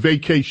ya.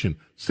 Vacation.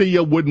 See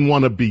ya. Wouldn't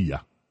want to be ya.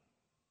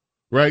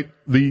 Right?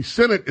 The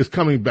Senate is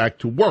coming back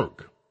to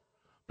work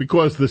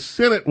because the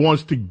Senate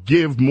wants to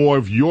give more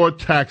of your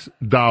tax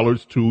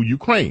dollars to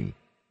Ukraine.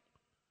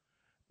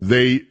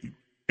 In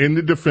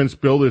the defense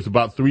bill, there's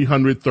about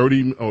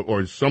 330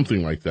 or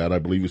something like that. I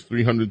believe it's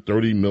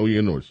 330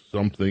 million or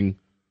something.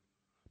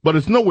 But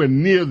it's nowhere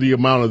near the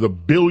amount of the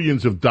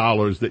billions of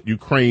dollars that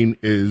Ukraine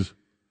is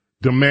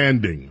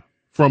demanding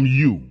from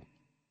you.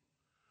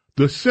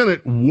 The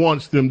Senate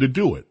wants them to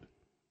do it.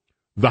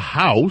 The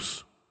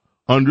House,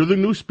 under the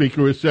new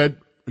speaker, has said,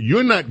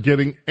 you're not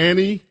getting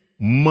any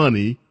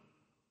money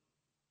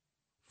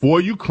for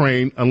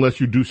Ukraine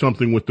unless you do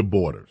something with the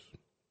borders.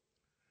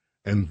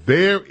 And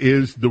there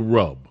is the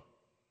rub.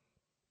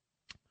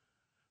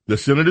 The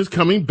Senate is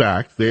coming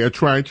back. They are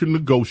trying to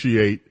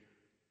negotiate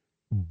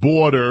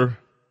border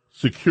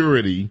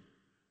security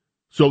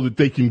so that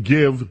they can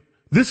give.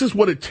 This is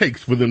what it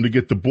takes for them to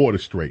get the border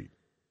straight.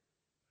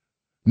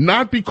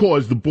 Not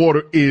because the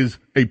border is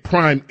a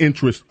prime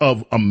interest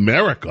of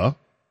America,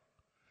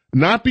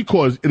 not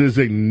because it is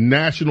a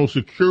national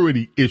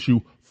security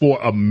issue for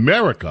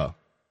America,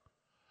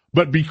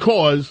 but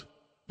because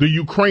the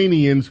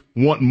Ukrainians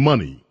want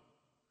money.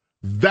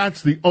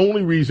 That's the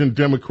only reason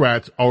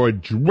Democrats are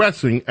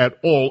addressing at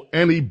all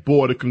any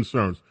border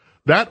concerns.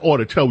 That ought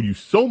to tell you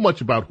so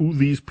much about who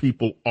these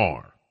people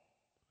are.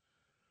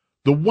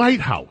 The White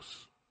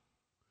House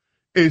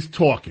is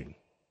talking.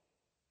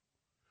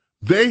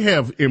 They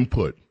have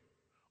input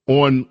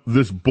on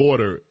this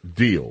border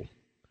deal.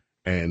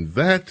 And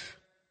that,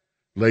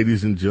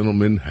 ladies and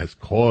gentlemen, has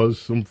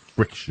caused some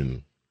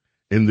friction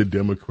in the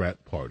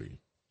Democrat Party.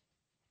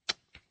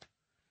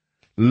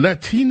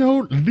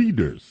 Latino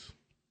leaders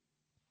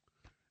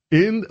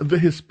in the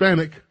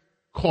Hispanic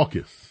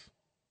caucus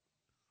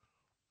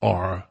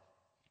are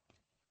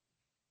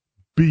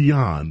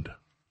beyond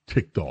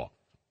ticked off.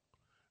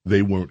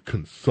 They weren't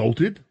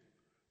consulted.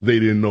 They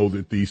didn't know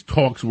that these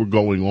talks were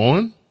going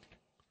on.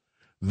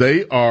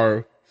 They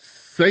are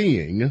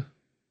saying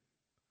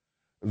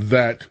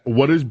that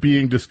what is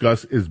being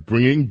discussed is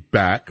bringing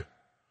back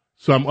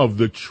some of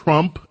the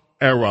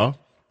Trump-era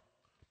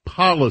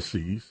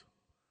policies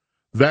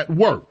that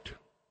worked.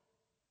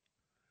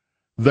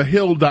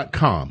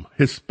 TheHill.com,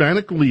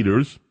 Hispanic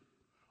leaders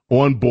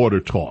on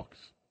border talks.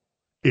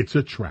 It's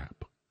a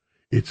trap.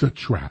 It's a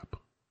trap.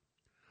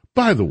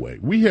 By the way,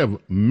 we have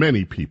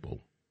many people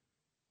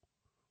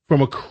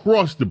from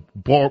across the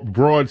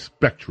broad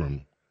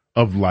spectrum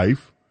of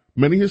life,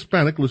 many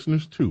Hispanic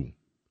listeners too.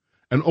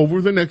 And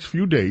over the next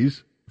few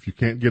days, if you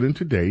can't get in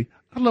today,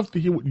 I'd love to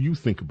hear what you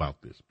think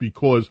about this,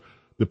 because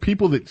the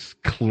people that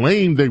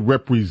claim they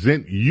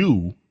represent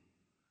you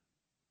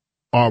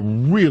are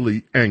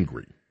really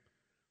angry.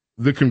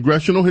 The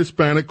Congressional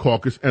Hispanic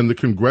Caucus and the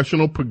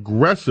Congressional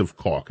Progressive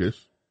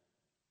Caucus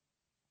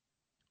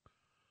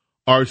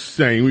are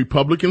saying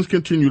Republicans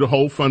continue to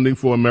hold funding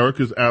for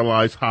America's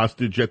allies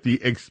hostage at the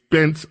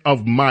expense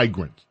of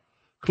migrants.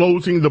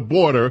 Closing the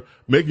border,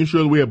 making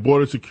sure that we have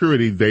border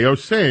security, they are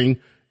saying,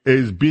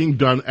 is being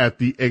done at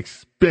the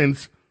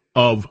expense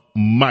of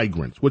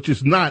migrants, which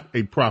is not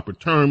a proper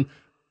term.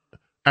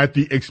 At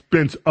the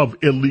expense of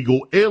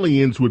illegal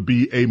aliens would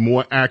be a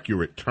more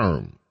accurate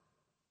term.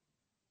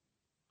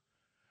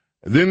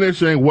 Then they're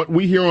saying what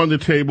we hear on the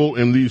table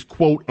in these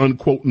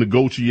quote-unquote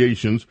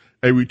negotiations,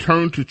 a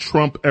return to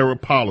Trump-era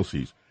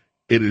policies.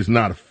 It is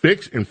not a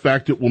fix. In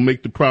fact, it will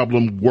make the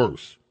problem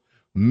worse.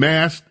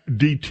 Mass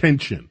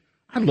detention.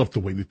 I love the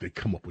way that they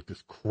come up with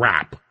this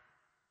crap.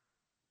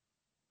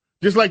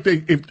 Just like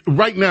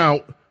right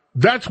now,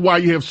 that's why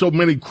you have so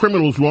many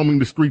criminals roaming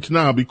the streets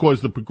now,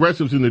 because the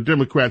progressives and the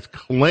Democrats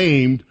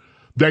claimed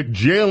that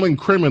jailing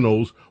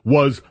criminals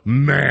was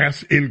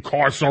mass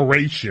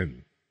incarceration.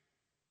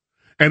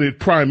 And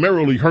it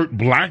primarily hurt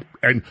black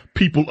and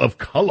people of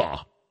color.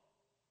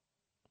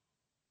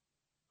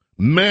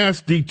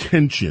 Mass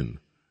detention,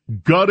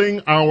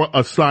 gutting our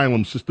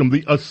asylum system.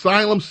 The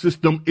asylum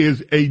system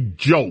is a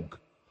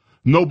joke.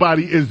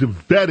 Nobody is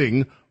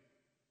vetting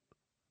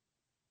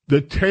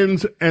the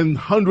tens and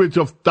hundreds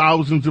of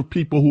thousands of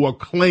people who are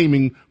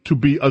claiming to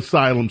be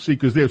asylum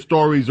seekers. Their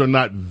stories are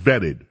not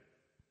vetted.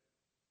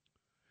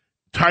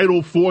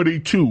 Title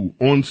 42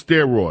 on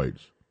steroids.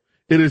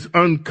 It is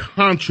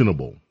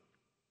unconscionable.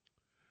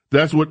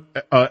 That's what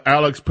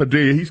Alex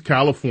Padilla, he's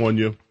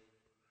California.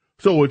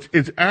 So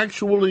it's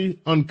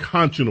actually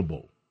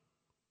unconscionable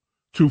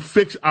to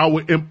fix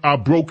our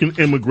broken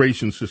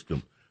immigration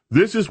system.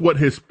 This is what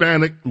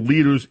Hispanic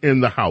leaders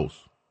in the House.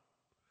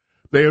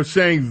 They are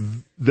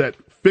saying that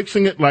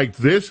fixing it like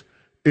this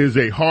is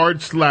a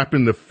hard slap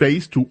in the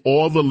face to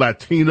all the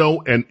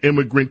Latino and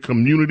immigrant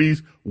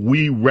communities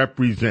we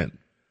represent.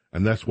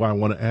 And that's why I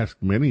want to ask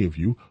many of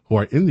you who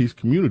are in these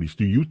communities,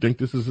 do you think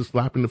this is a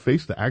slap in the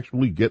face to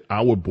actually get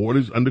our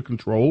borders under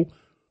control?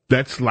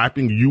 That's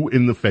slapping you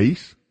in the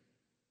face?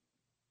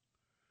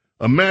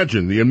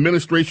 Imagine the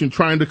administration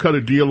trying to cut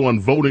a deal on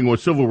voting or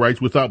civil rights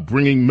without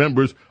bringing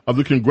members of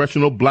the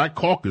Congressional Black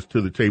Caucus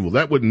to the table.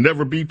 That would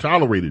never be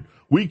tolerated.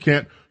 We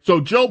can't.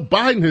 So Joe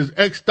Biden has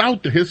X'd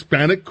out the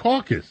Hispanic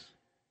caucus.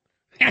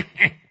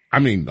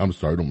 I'm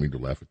sorry, I don't mean to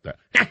laugh at that.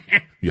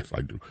 Yes,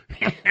 I do.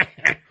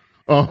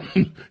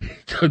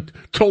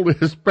 told the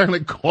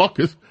Hispanic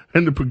caucus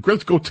and the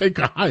Progressives go take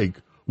a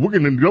hike. We're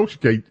going to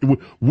negotiate.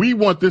 We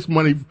want this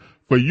money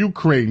for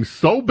Ukraine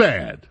so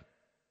bad,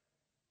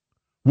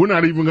 we're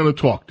not even going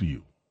to talk to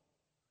you.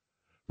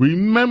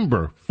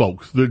 Remember,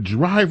 folks, the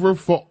driver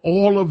for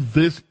all of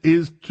this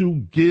is to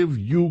give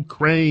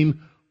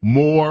Ukraine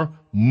more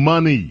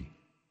money.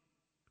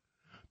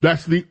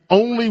 That's the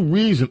only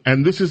reason,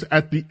 and this is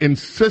at the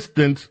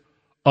insistence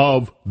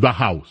of the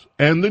House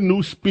and the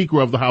new Speaker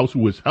of the House,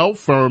 who is held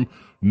firm.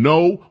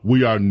 No,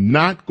 we are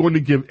not going to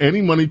give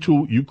any money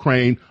to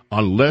Ukraine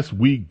unless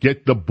we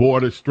get the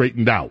border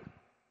straightened out.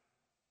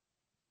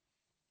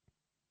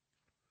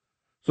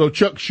 So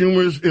Chuck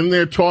Schumer's in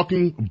there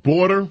talking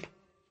border.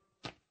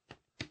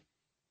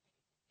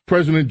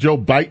 President Joe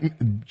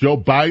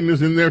Biden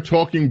is in there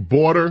talking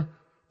border.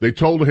 They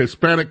told the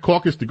Hispanic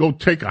caucus to go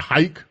take a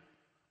hike.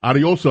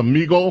 Adios,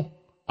 amigo.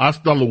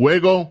 Hasta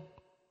luego.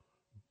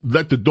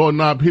 Let the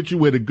doorknob hit you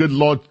where the good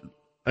Lord.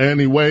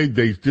 Anyway,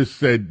 they just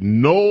said,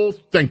 no,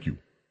 thank you.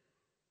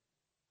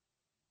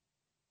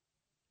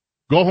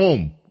 Go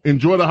home.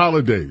 Enjoy the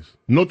holidays.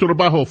 No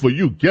trabajo for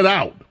you. Get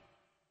out.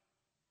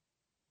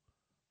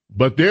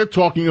 But they're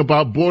talking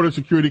about border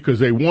security because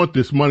they want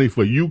this money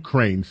for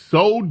Ukraine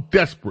so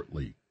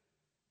desperately.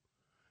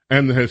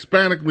 And the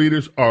Hispanic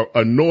leaders are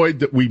annoyed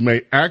that we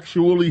may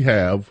actually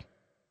have,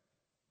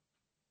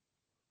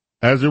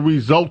 as a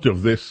result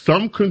of this,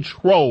 some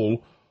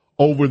control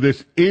over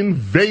this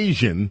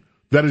invasion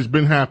that has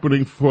been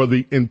happening for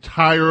the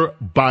entire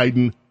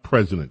Biden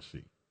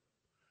presidency.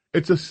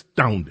 It's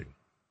astounding.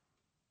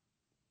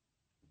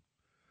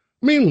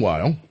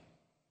 Meanwhile,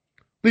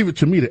 leave it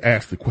to me to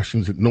ask the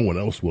questions that no one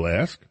else will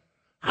ask.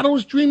 How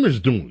those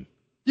Dreamers doing?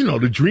 You know,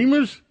 the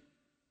Dreamers.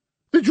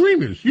 The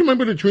Dreamers. You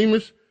remember the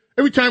Dreamers?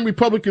 Every time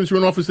Republicans are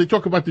in office, they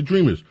talk about the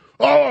Dreamers.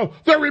 Oh,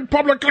 the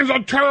Republicans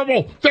are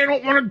terrible. They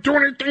don't want to do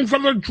anything for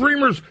the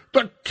Dreamers.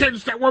 The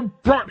kids that were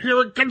brought here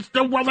against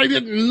them, well, they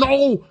didn't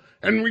know.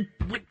 And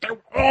they're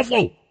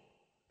awful.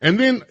 And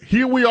then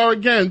here we are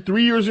again,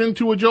 3 years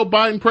into a Joe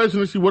Biden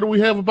presidency. What do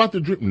we have about the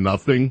Dream?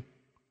 Nothing.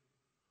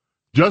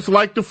 Just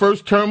like the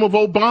first term of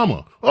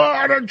Obama.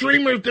 Oh, the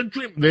Dreamers, the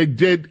Dreamers. They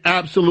did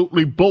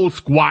absolutely bull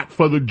squat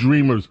for the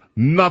Dreamers.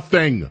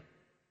 Nothing.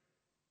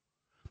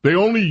 They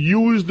only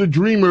use the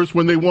Dreamers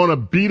when they want to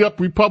beat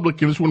up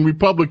Republicans when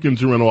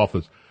Republicans are in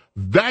office.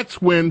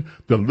 That's when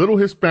the little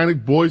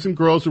Hispanic boys and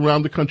girls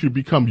around the country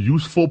become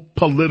useful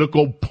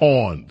political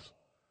pawns.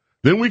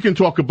 Then we can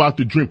talk about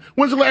the Dream.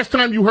 When's the last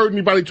time you heard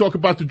anybody talk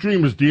about the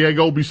Dreamers,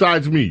 Diego,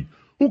 besides me?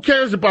 Who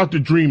cares about the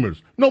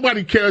Dreamers?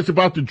 Nobody cares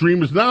about the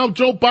Dreamers. Now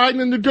Joe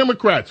Biden and the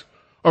Democrats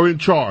are in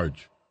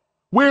charge.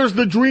 Where's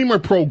the Dreamer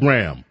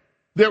program?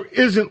 There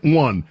isn't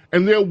one,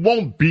 and there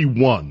won't be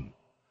one.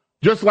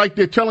 Just like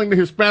they're telling the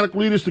Hispanic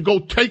leaders to go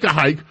take a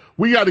hike,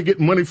 we got to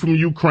get money from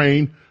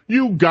Ukraine.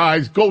 You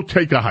guys go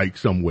take a hike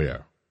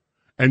somewhere.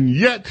 And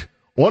yet,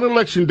 on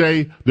Election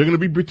Day, they're going to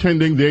be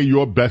pretending they're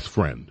your best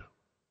friend.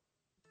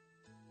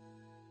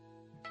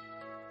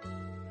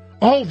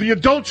 Oh, the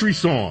adultery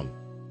song.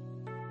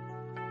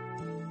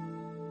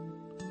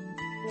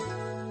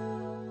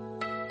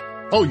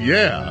 Oh,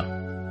 yeah.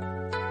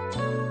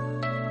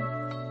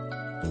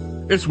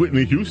 It's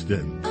Whitney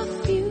Houston. A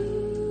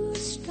few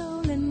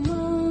stolen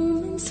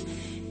moments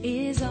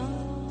is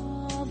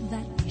all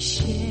that we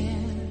share.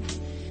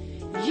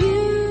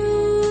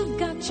 You've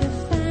got your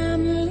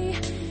family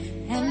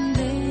and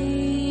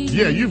they...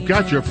 Yeah, you've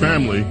got your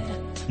family.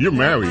 You're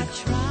married.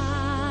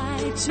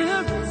 Try to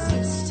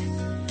resist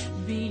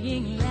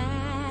being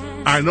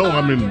last. I know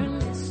I'm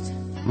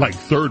in, like,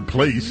 third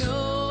place.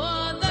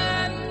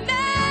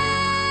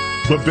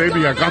 But,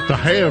 baby, I got to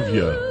have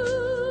you.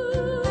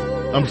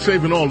 I'm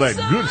saving all that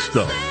good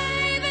stuff.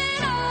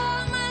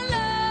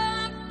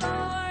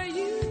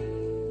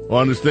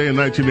 On this day in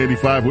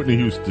 1985, Whitney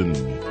Houston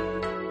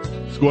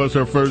scores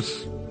her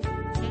first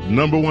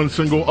number one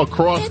single,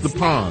 Across the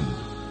Pond.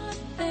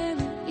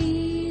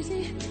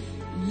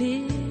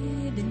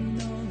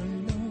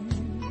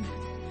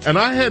 And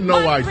I had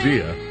no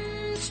idea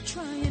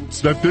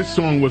that this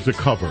song was a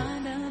cover.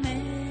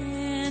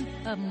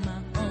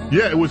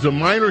 Yeah, it was a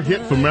minor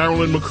hit for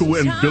Marilyn McCool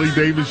and Billy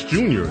Davis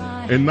Jr.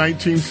 in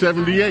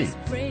 1978.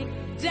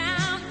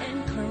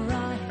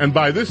 And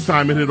by this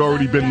time, it had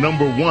already been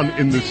number one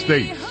in the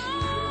States.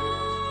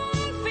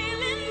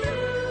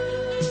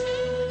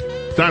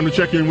 Time to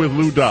check in with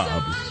Lou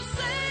Dobbs.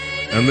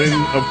 And then,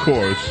 of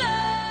course,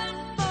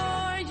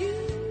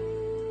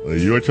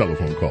 your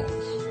telephone calls.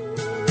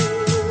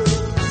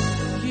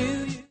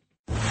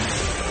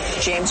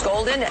 James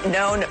Golden,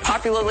 known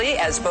popularly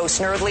as Bo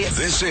Snerdley.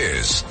 This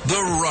is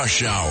The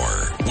Rush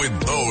Hour with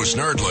Bo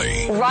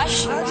Snerdley.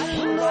 Rush.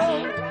 I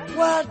know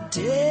what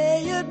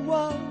day it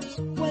was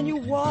when you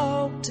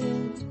walked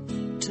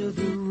into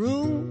the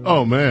room.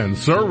 Oh, man.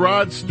 Sir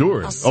Rod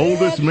Stewart,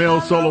 oldest male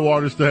solo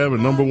artist to have a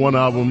number one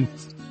album.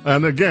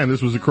 And again,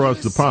 this was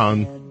Across the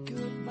Pond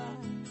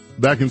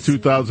back in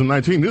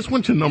 2019. This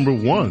went to number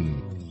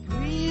one.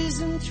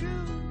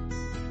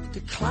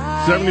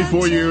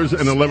 74 years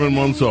and 11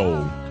 months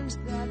old.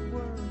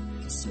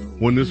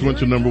 when this went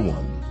to number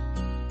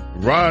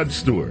 1. Rod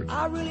Stewart.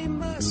 I really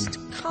must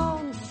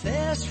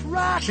confess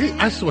right.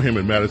 I saw him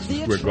in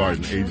Madison Square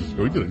Garden ages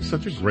ago. He did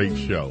such a great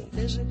show.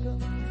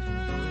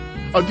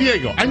 Oh,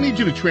 Diego, I need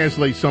you to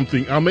translate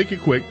something. I'll make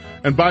it quick.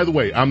 And by the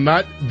way,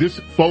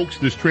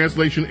 this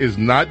translation is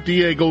not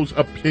Diego's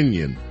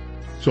opinion.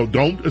 So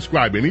don't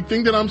ascribe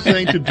anything that I'm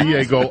saying to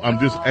Diego. I'm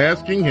just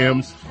asking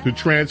him to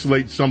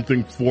translate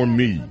something for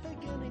me.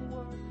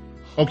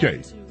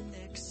 Okay.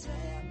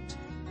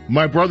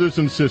 My brothers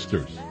and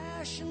sisters.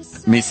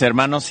 Mis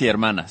hermanos y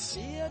hermanas.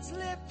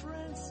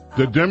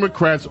 The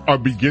Democrats are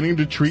beginning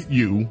to treat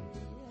you.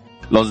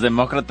 Los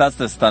demócratas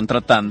te están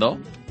tratando.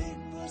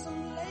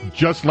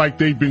 Just like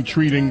they've been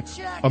treating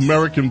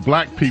American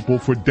black people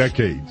for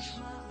decades.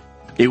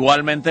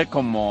 Igualmente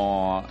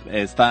como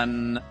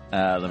están,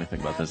 let me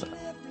think about this.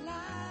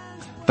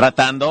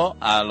 Tratando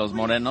a los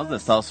morenos de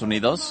Estados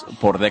Unidos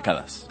por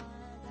décadas.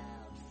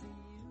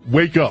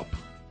 Wake up.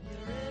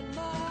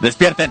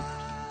 Despierten.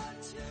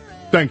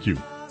 Thank you.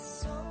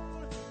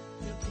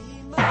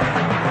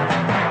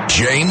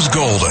 James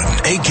Golden,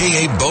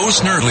 a.k.a. Bo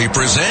Snerdley,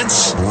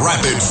 presents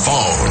Rapid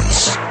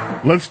Phones.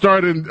 Let's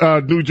start in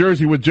New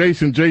Jersey with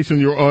Jason. Jason,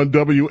 you're on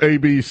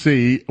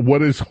WABC.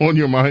 What is on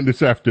your mind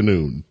this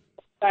afternoon?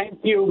 Thank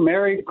you.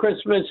 Merry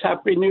Christmas.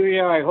 Happy New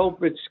Year. I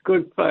hope it's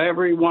good for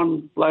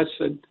everyone.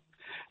 Blessed.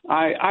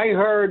 I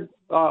heard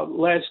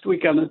last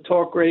week on the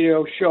talk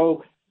radio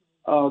show,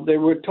 they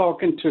were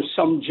talking to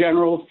some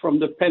general from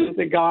the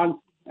Pentagon,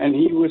 and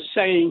he was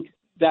saying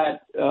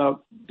that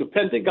the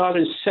Pentagon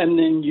is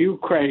sending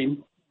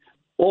Ukraine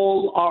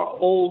all our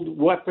old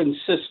weapon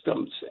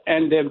systems,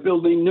 and they're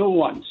building new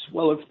ones.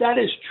 Well, if that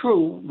is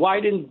true, why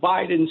didn't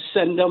Biden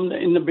send them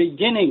in the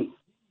beginning?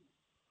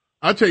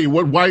 I'll tell you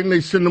what, why didn't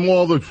they send them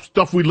all the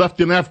stuff we left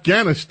in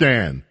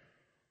Afghanistan?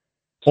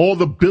 All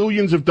the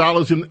billions of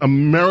dollars in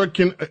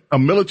American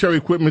military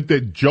equipment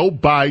that Joe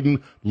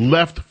Biden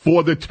left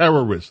for the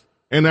terrorists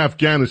in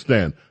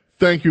Afghanistan.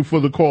 Thank you for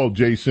the call,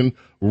 Jason.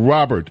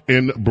 Robert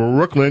in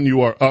Brooklyn,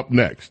 you are up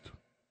next.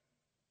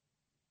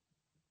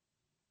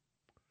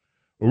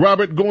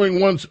 Robert going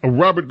once,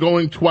 Robert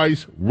going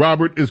twice.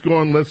 Robert is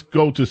gone. Let's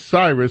go to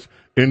Cyrus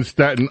in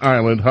Staten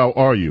Island. How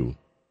are you?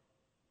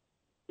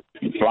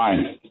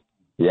 Fine.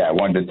 Yeah, I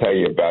wanted to tell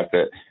you about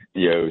that.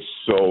 You're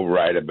so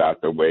right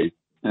about the way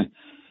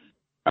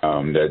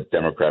the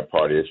Democrat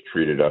Party has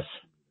treated us.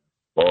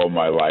 All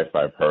my life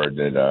I've heard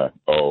that,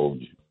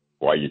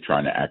 why are you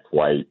trying to act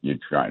white? You're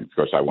trying,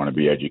 because I want to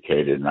be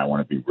educated and I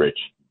want to be rich.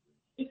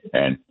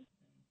 And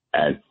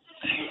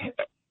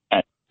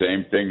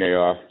same thing they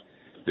are.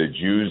 The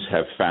Jews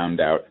have found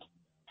out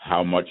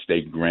how much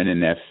they grin in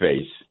their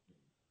face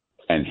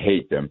and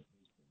hate them.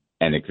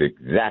 And it's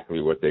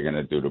exactly what they're going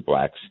to do to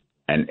blacks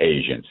and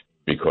Asians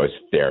because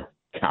they're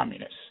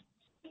communists.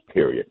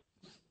 Period.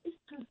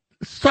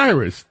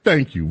 Cyrus,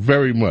 thank you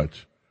very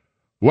much.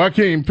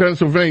 Joaquin,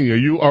 Pennsylvania,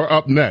 you are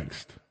up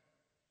next.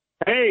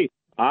 Hey,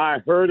 I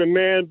heard a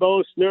man,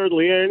 Bo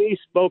Snerdley, and he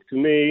spoke to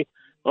me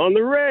on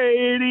the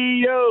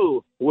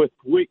radio. With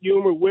wit,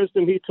 humor,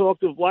 wisdom, he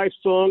talked of life,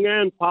 song,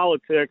 and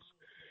politics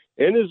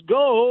in his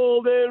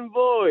golden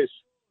voice.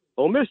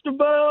 Oh, Mr.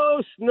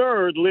 Bo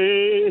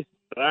Snerdley,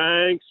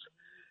 thanks.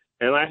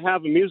 And I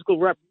have a musical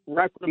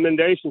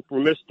recommendation for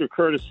Mr.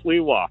 Curtis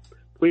Sliwa.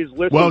 Please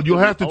listen. Well, you'll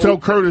have to tell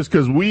Curtis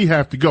because we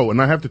have to go,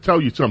 and I have to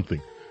tell you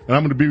something. And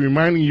I'm going to be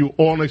reminding you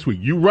all next week.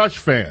 You Rush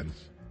fans,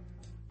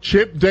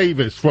 Chip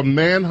Davis from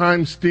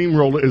Mannheim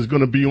Steamroller is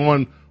going to be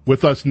on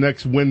with us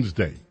next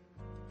Wednesday.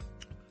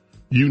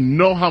 You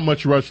know how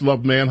much Rush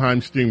loved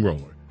Mannheim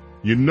Steamroller.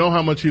 You know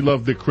how much he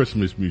loved their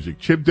Christmas music.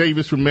 Chip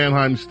Davis from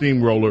Mannheim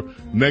Steamroller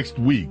next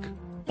week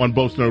on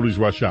Bo Snerdley's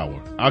Rush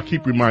Hour. I'll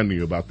keep reminding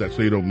you about that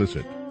so you don't miss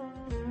it.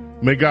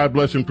 May God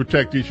bless and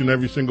protect each and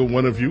every single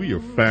one of you, your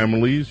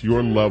families,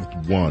 your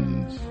loved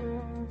ones.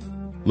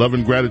 Love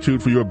and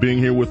gratitude for your being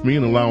here with me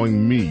and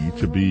allowing me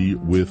to be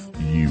with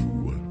you.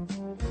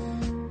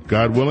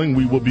 God willing,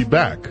 we will be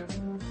back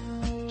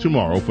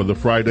tomorrow for the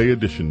Friday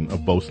edition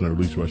of Bo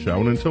Snerdley's Rush Hour.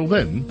 And until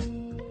then,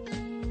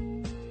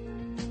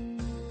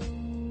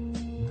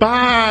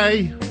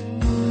 bye!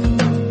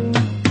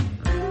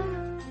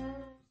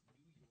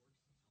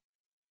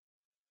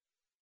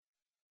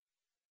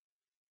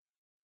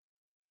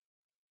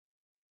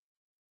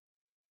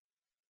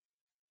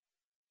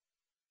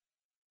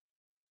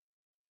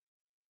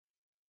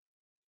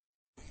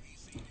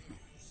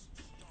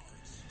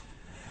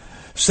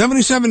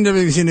 .77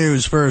 WBC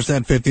News first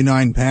at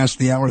 59 past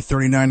the hour,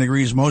 39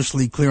 degrees,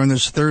 mostly clear on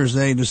this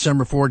Thursday,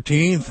 December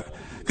 14th.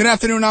 Good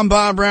afternoon, I'm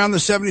Bob Brown. The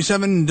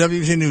 77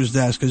 WBC News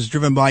Desk is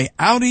driven by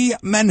Audi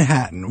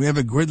Manhattan. We have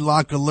a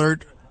gridlock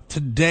alert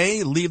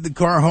today. Leave the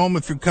car home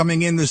if you're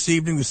coming in this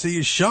evening to see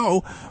a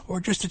show or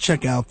just to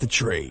check out the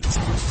trades.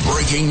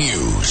 Breaking Breaking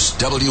news,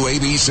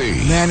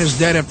 WABC. Man is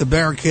dead after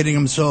barricading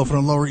himself in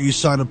a Lower East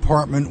Side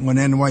apartment when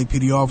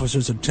NYPD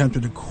officers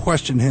attempted to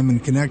question him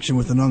in connection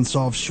with an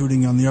unsolved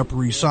shooting on the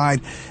Upper East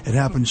Side. It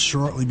happened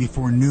shortly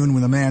before noon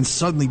when the man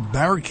suddenly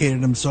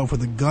barricaded himself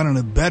with a gun in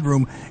a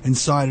bedroom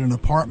inside an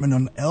apartment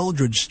on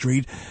Eldridge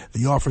Street.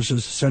 The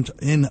officers sent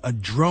in a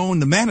drone.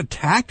 The man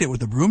attacked it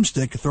with a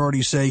broomstick.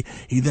 Authorities say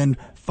he then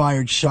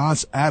fired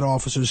shots at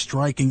officers,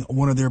 striking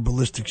one of their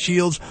ballistic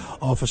shields.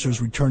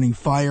 Officers returning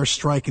fire,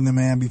 striking the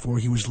man before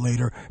he was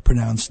later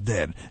pronounced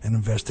dead. An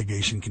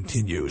investigation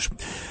continues.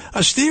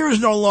 A steer is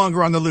no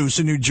longer on the loose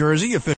in New Jersey.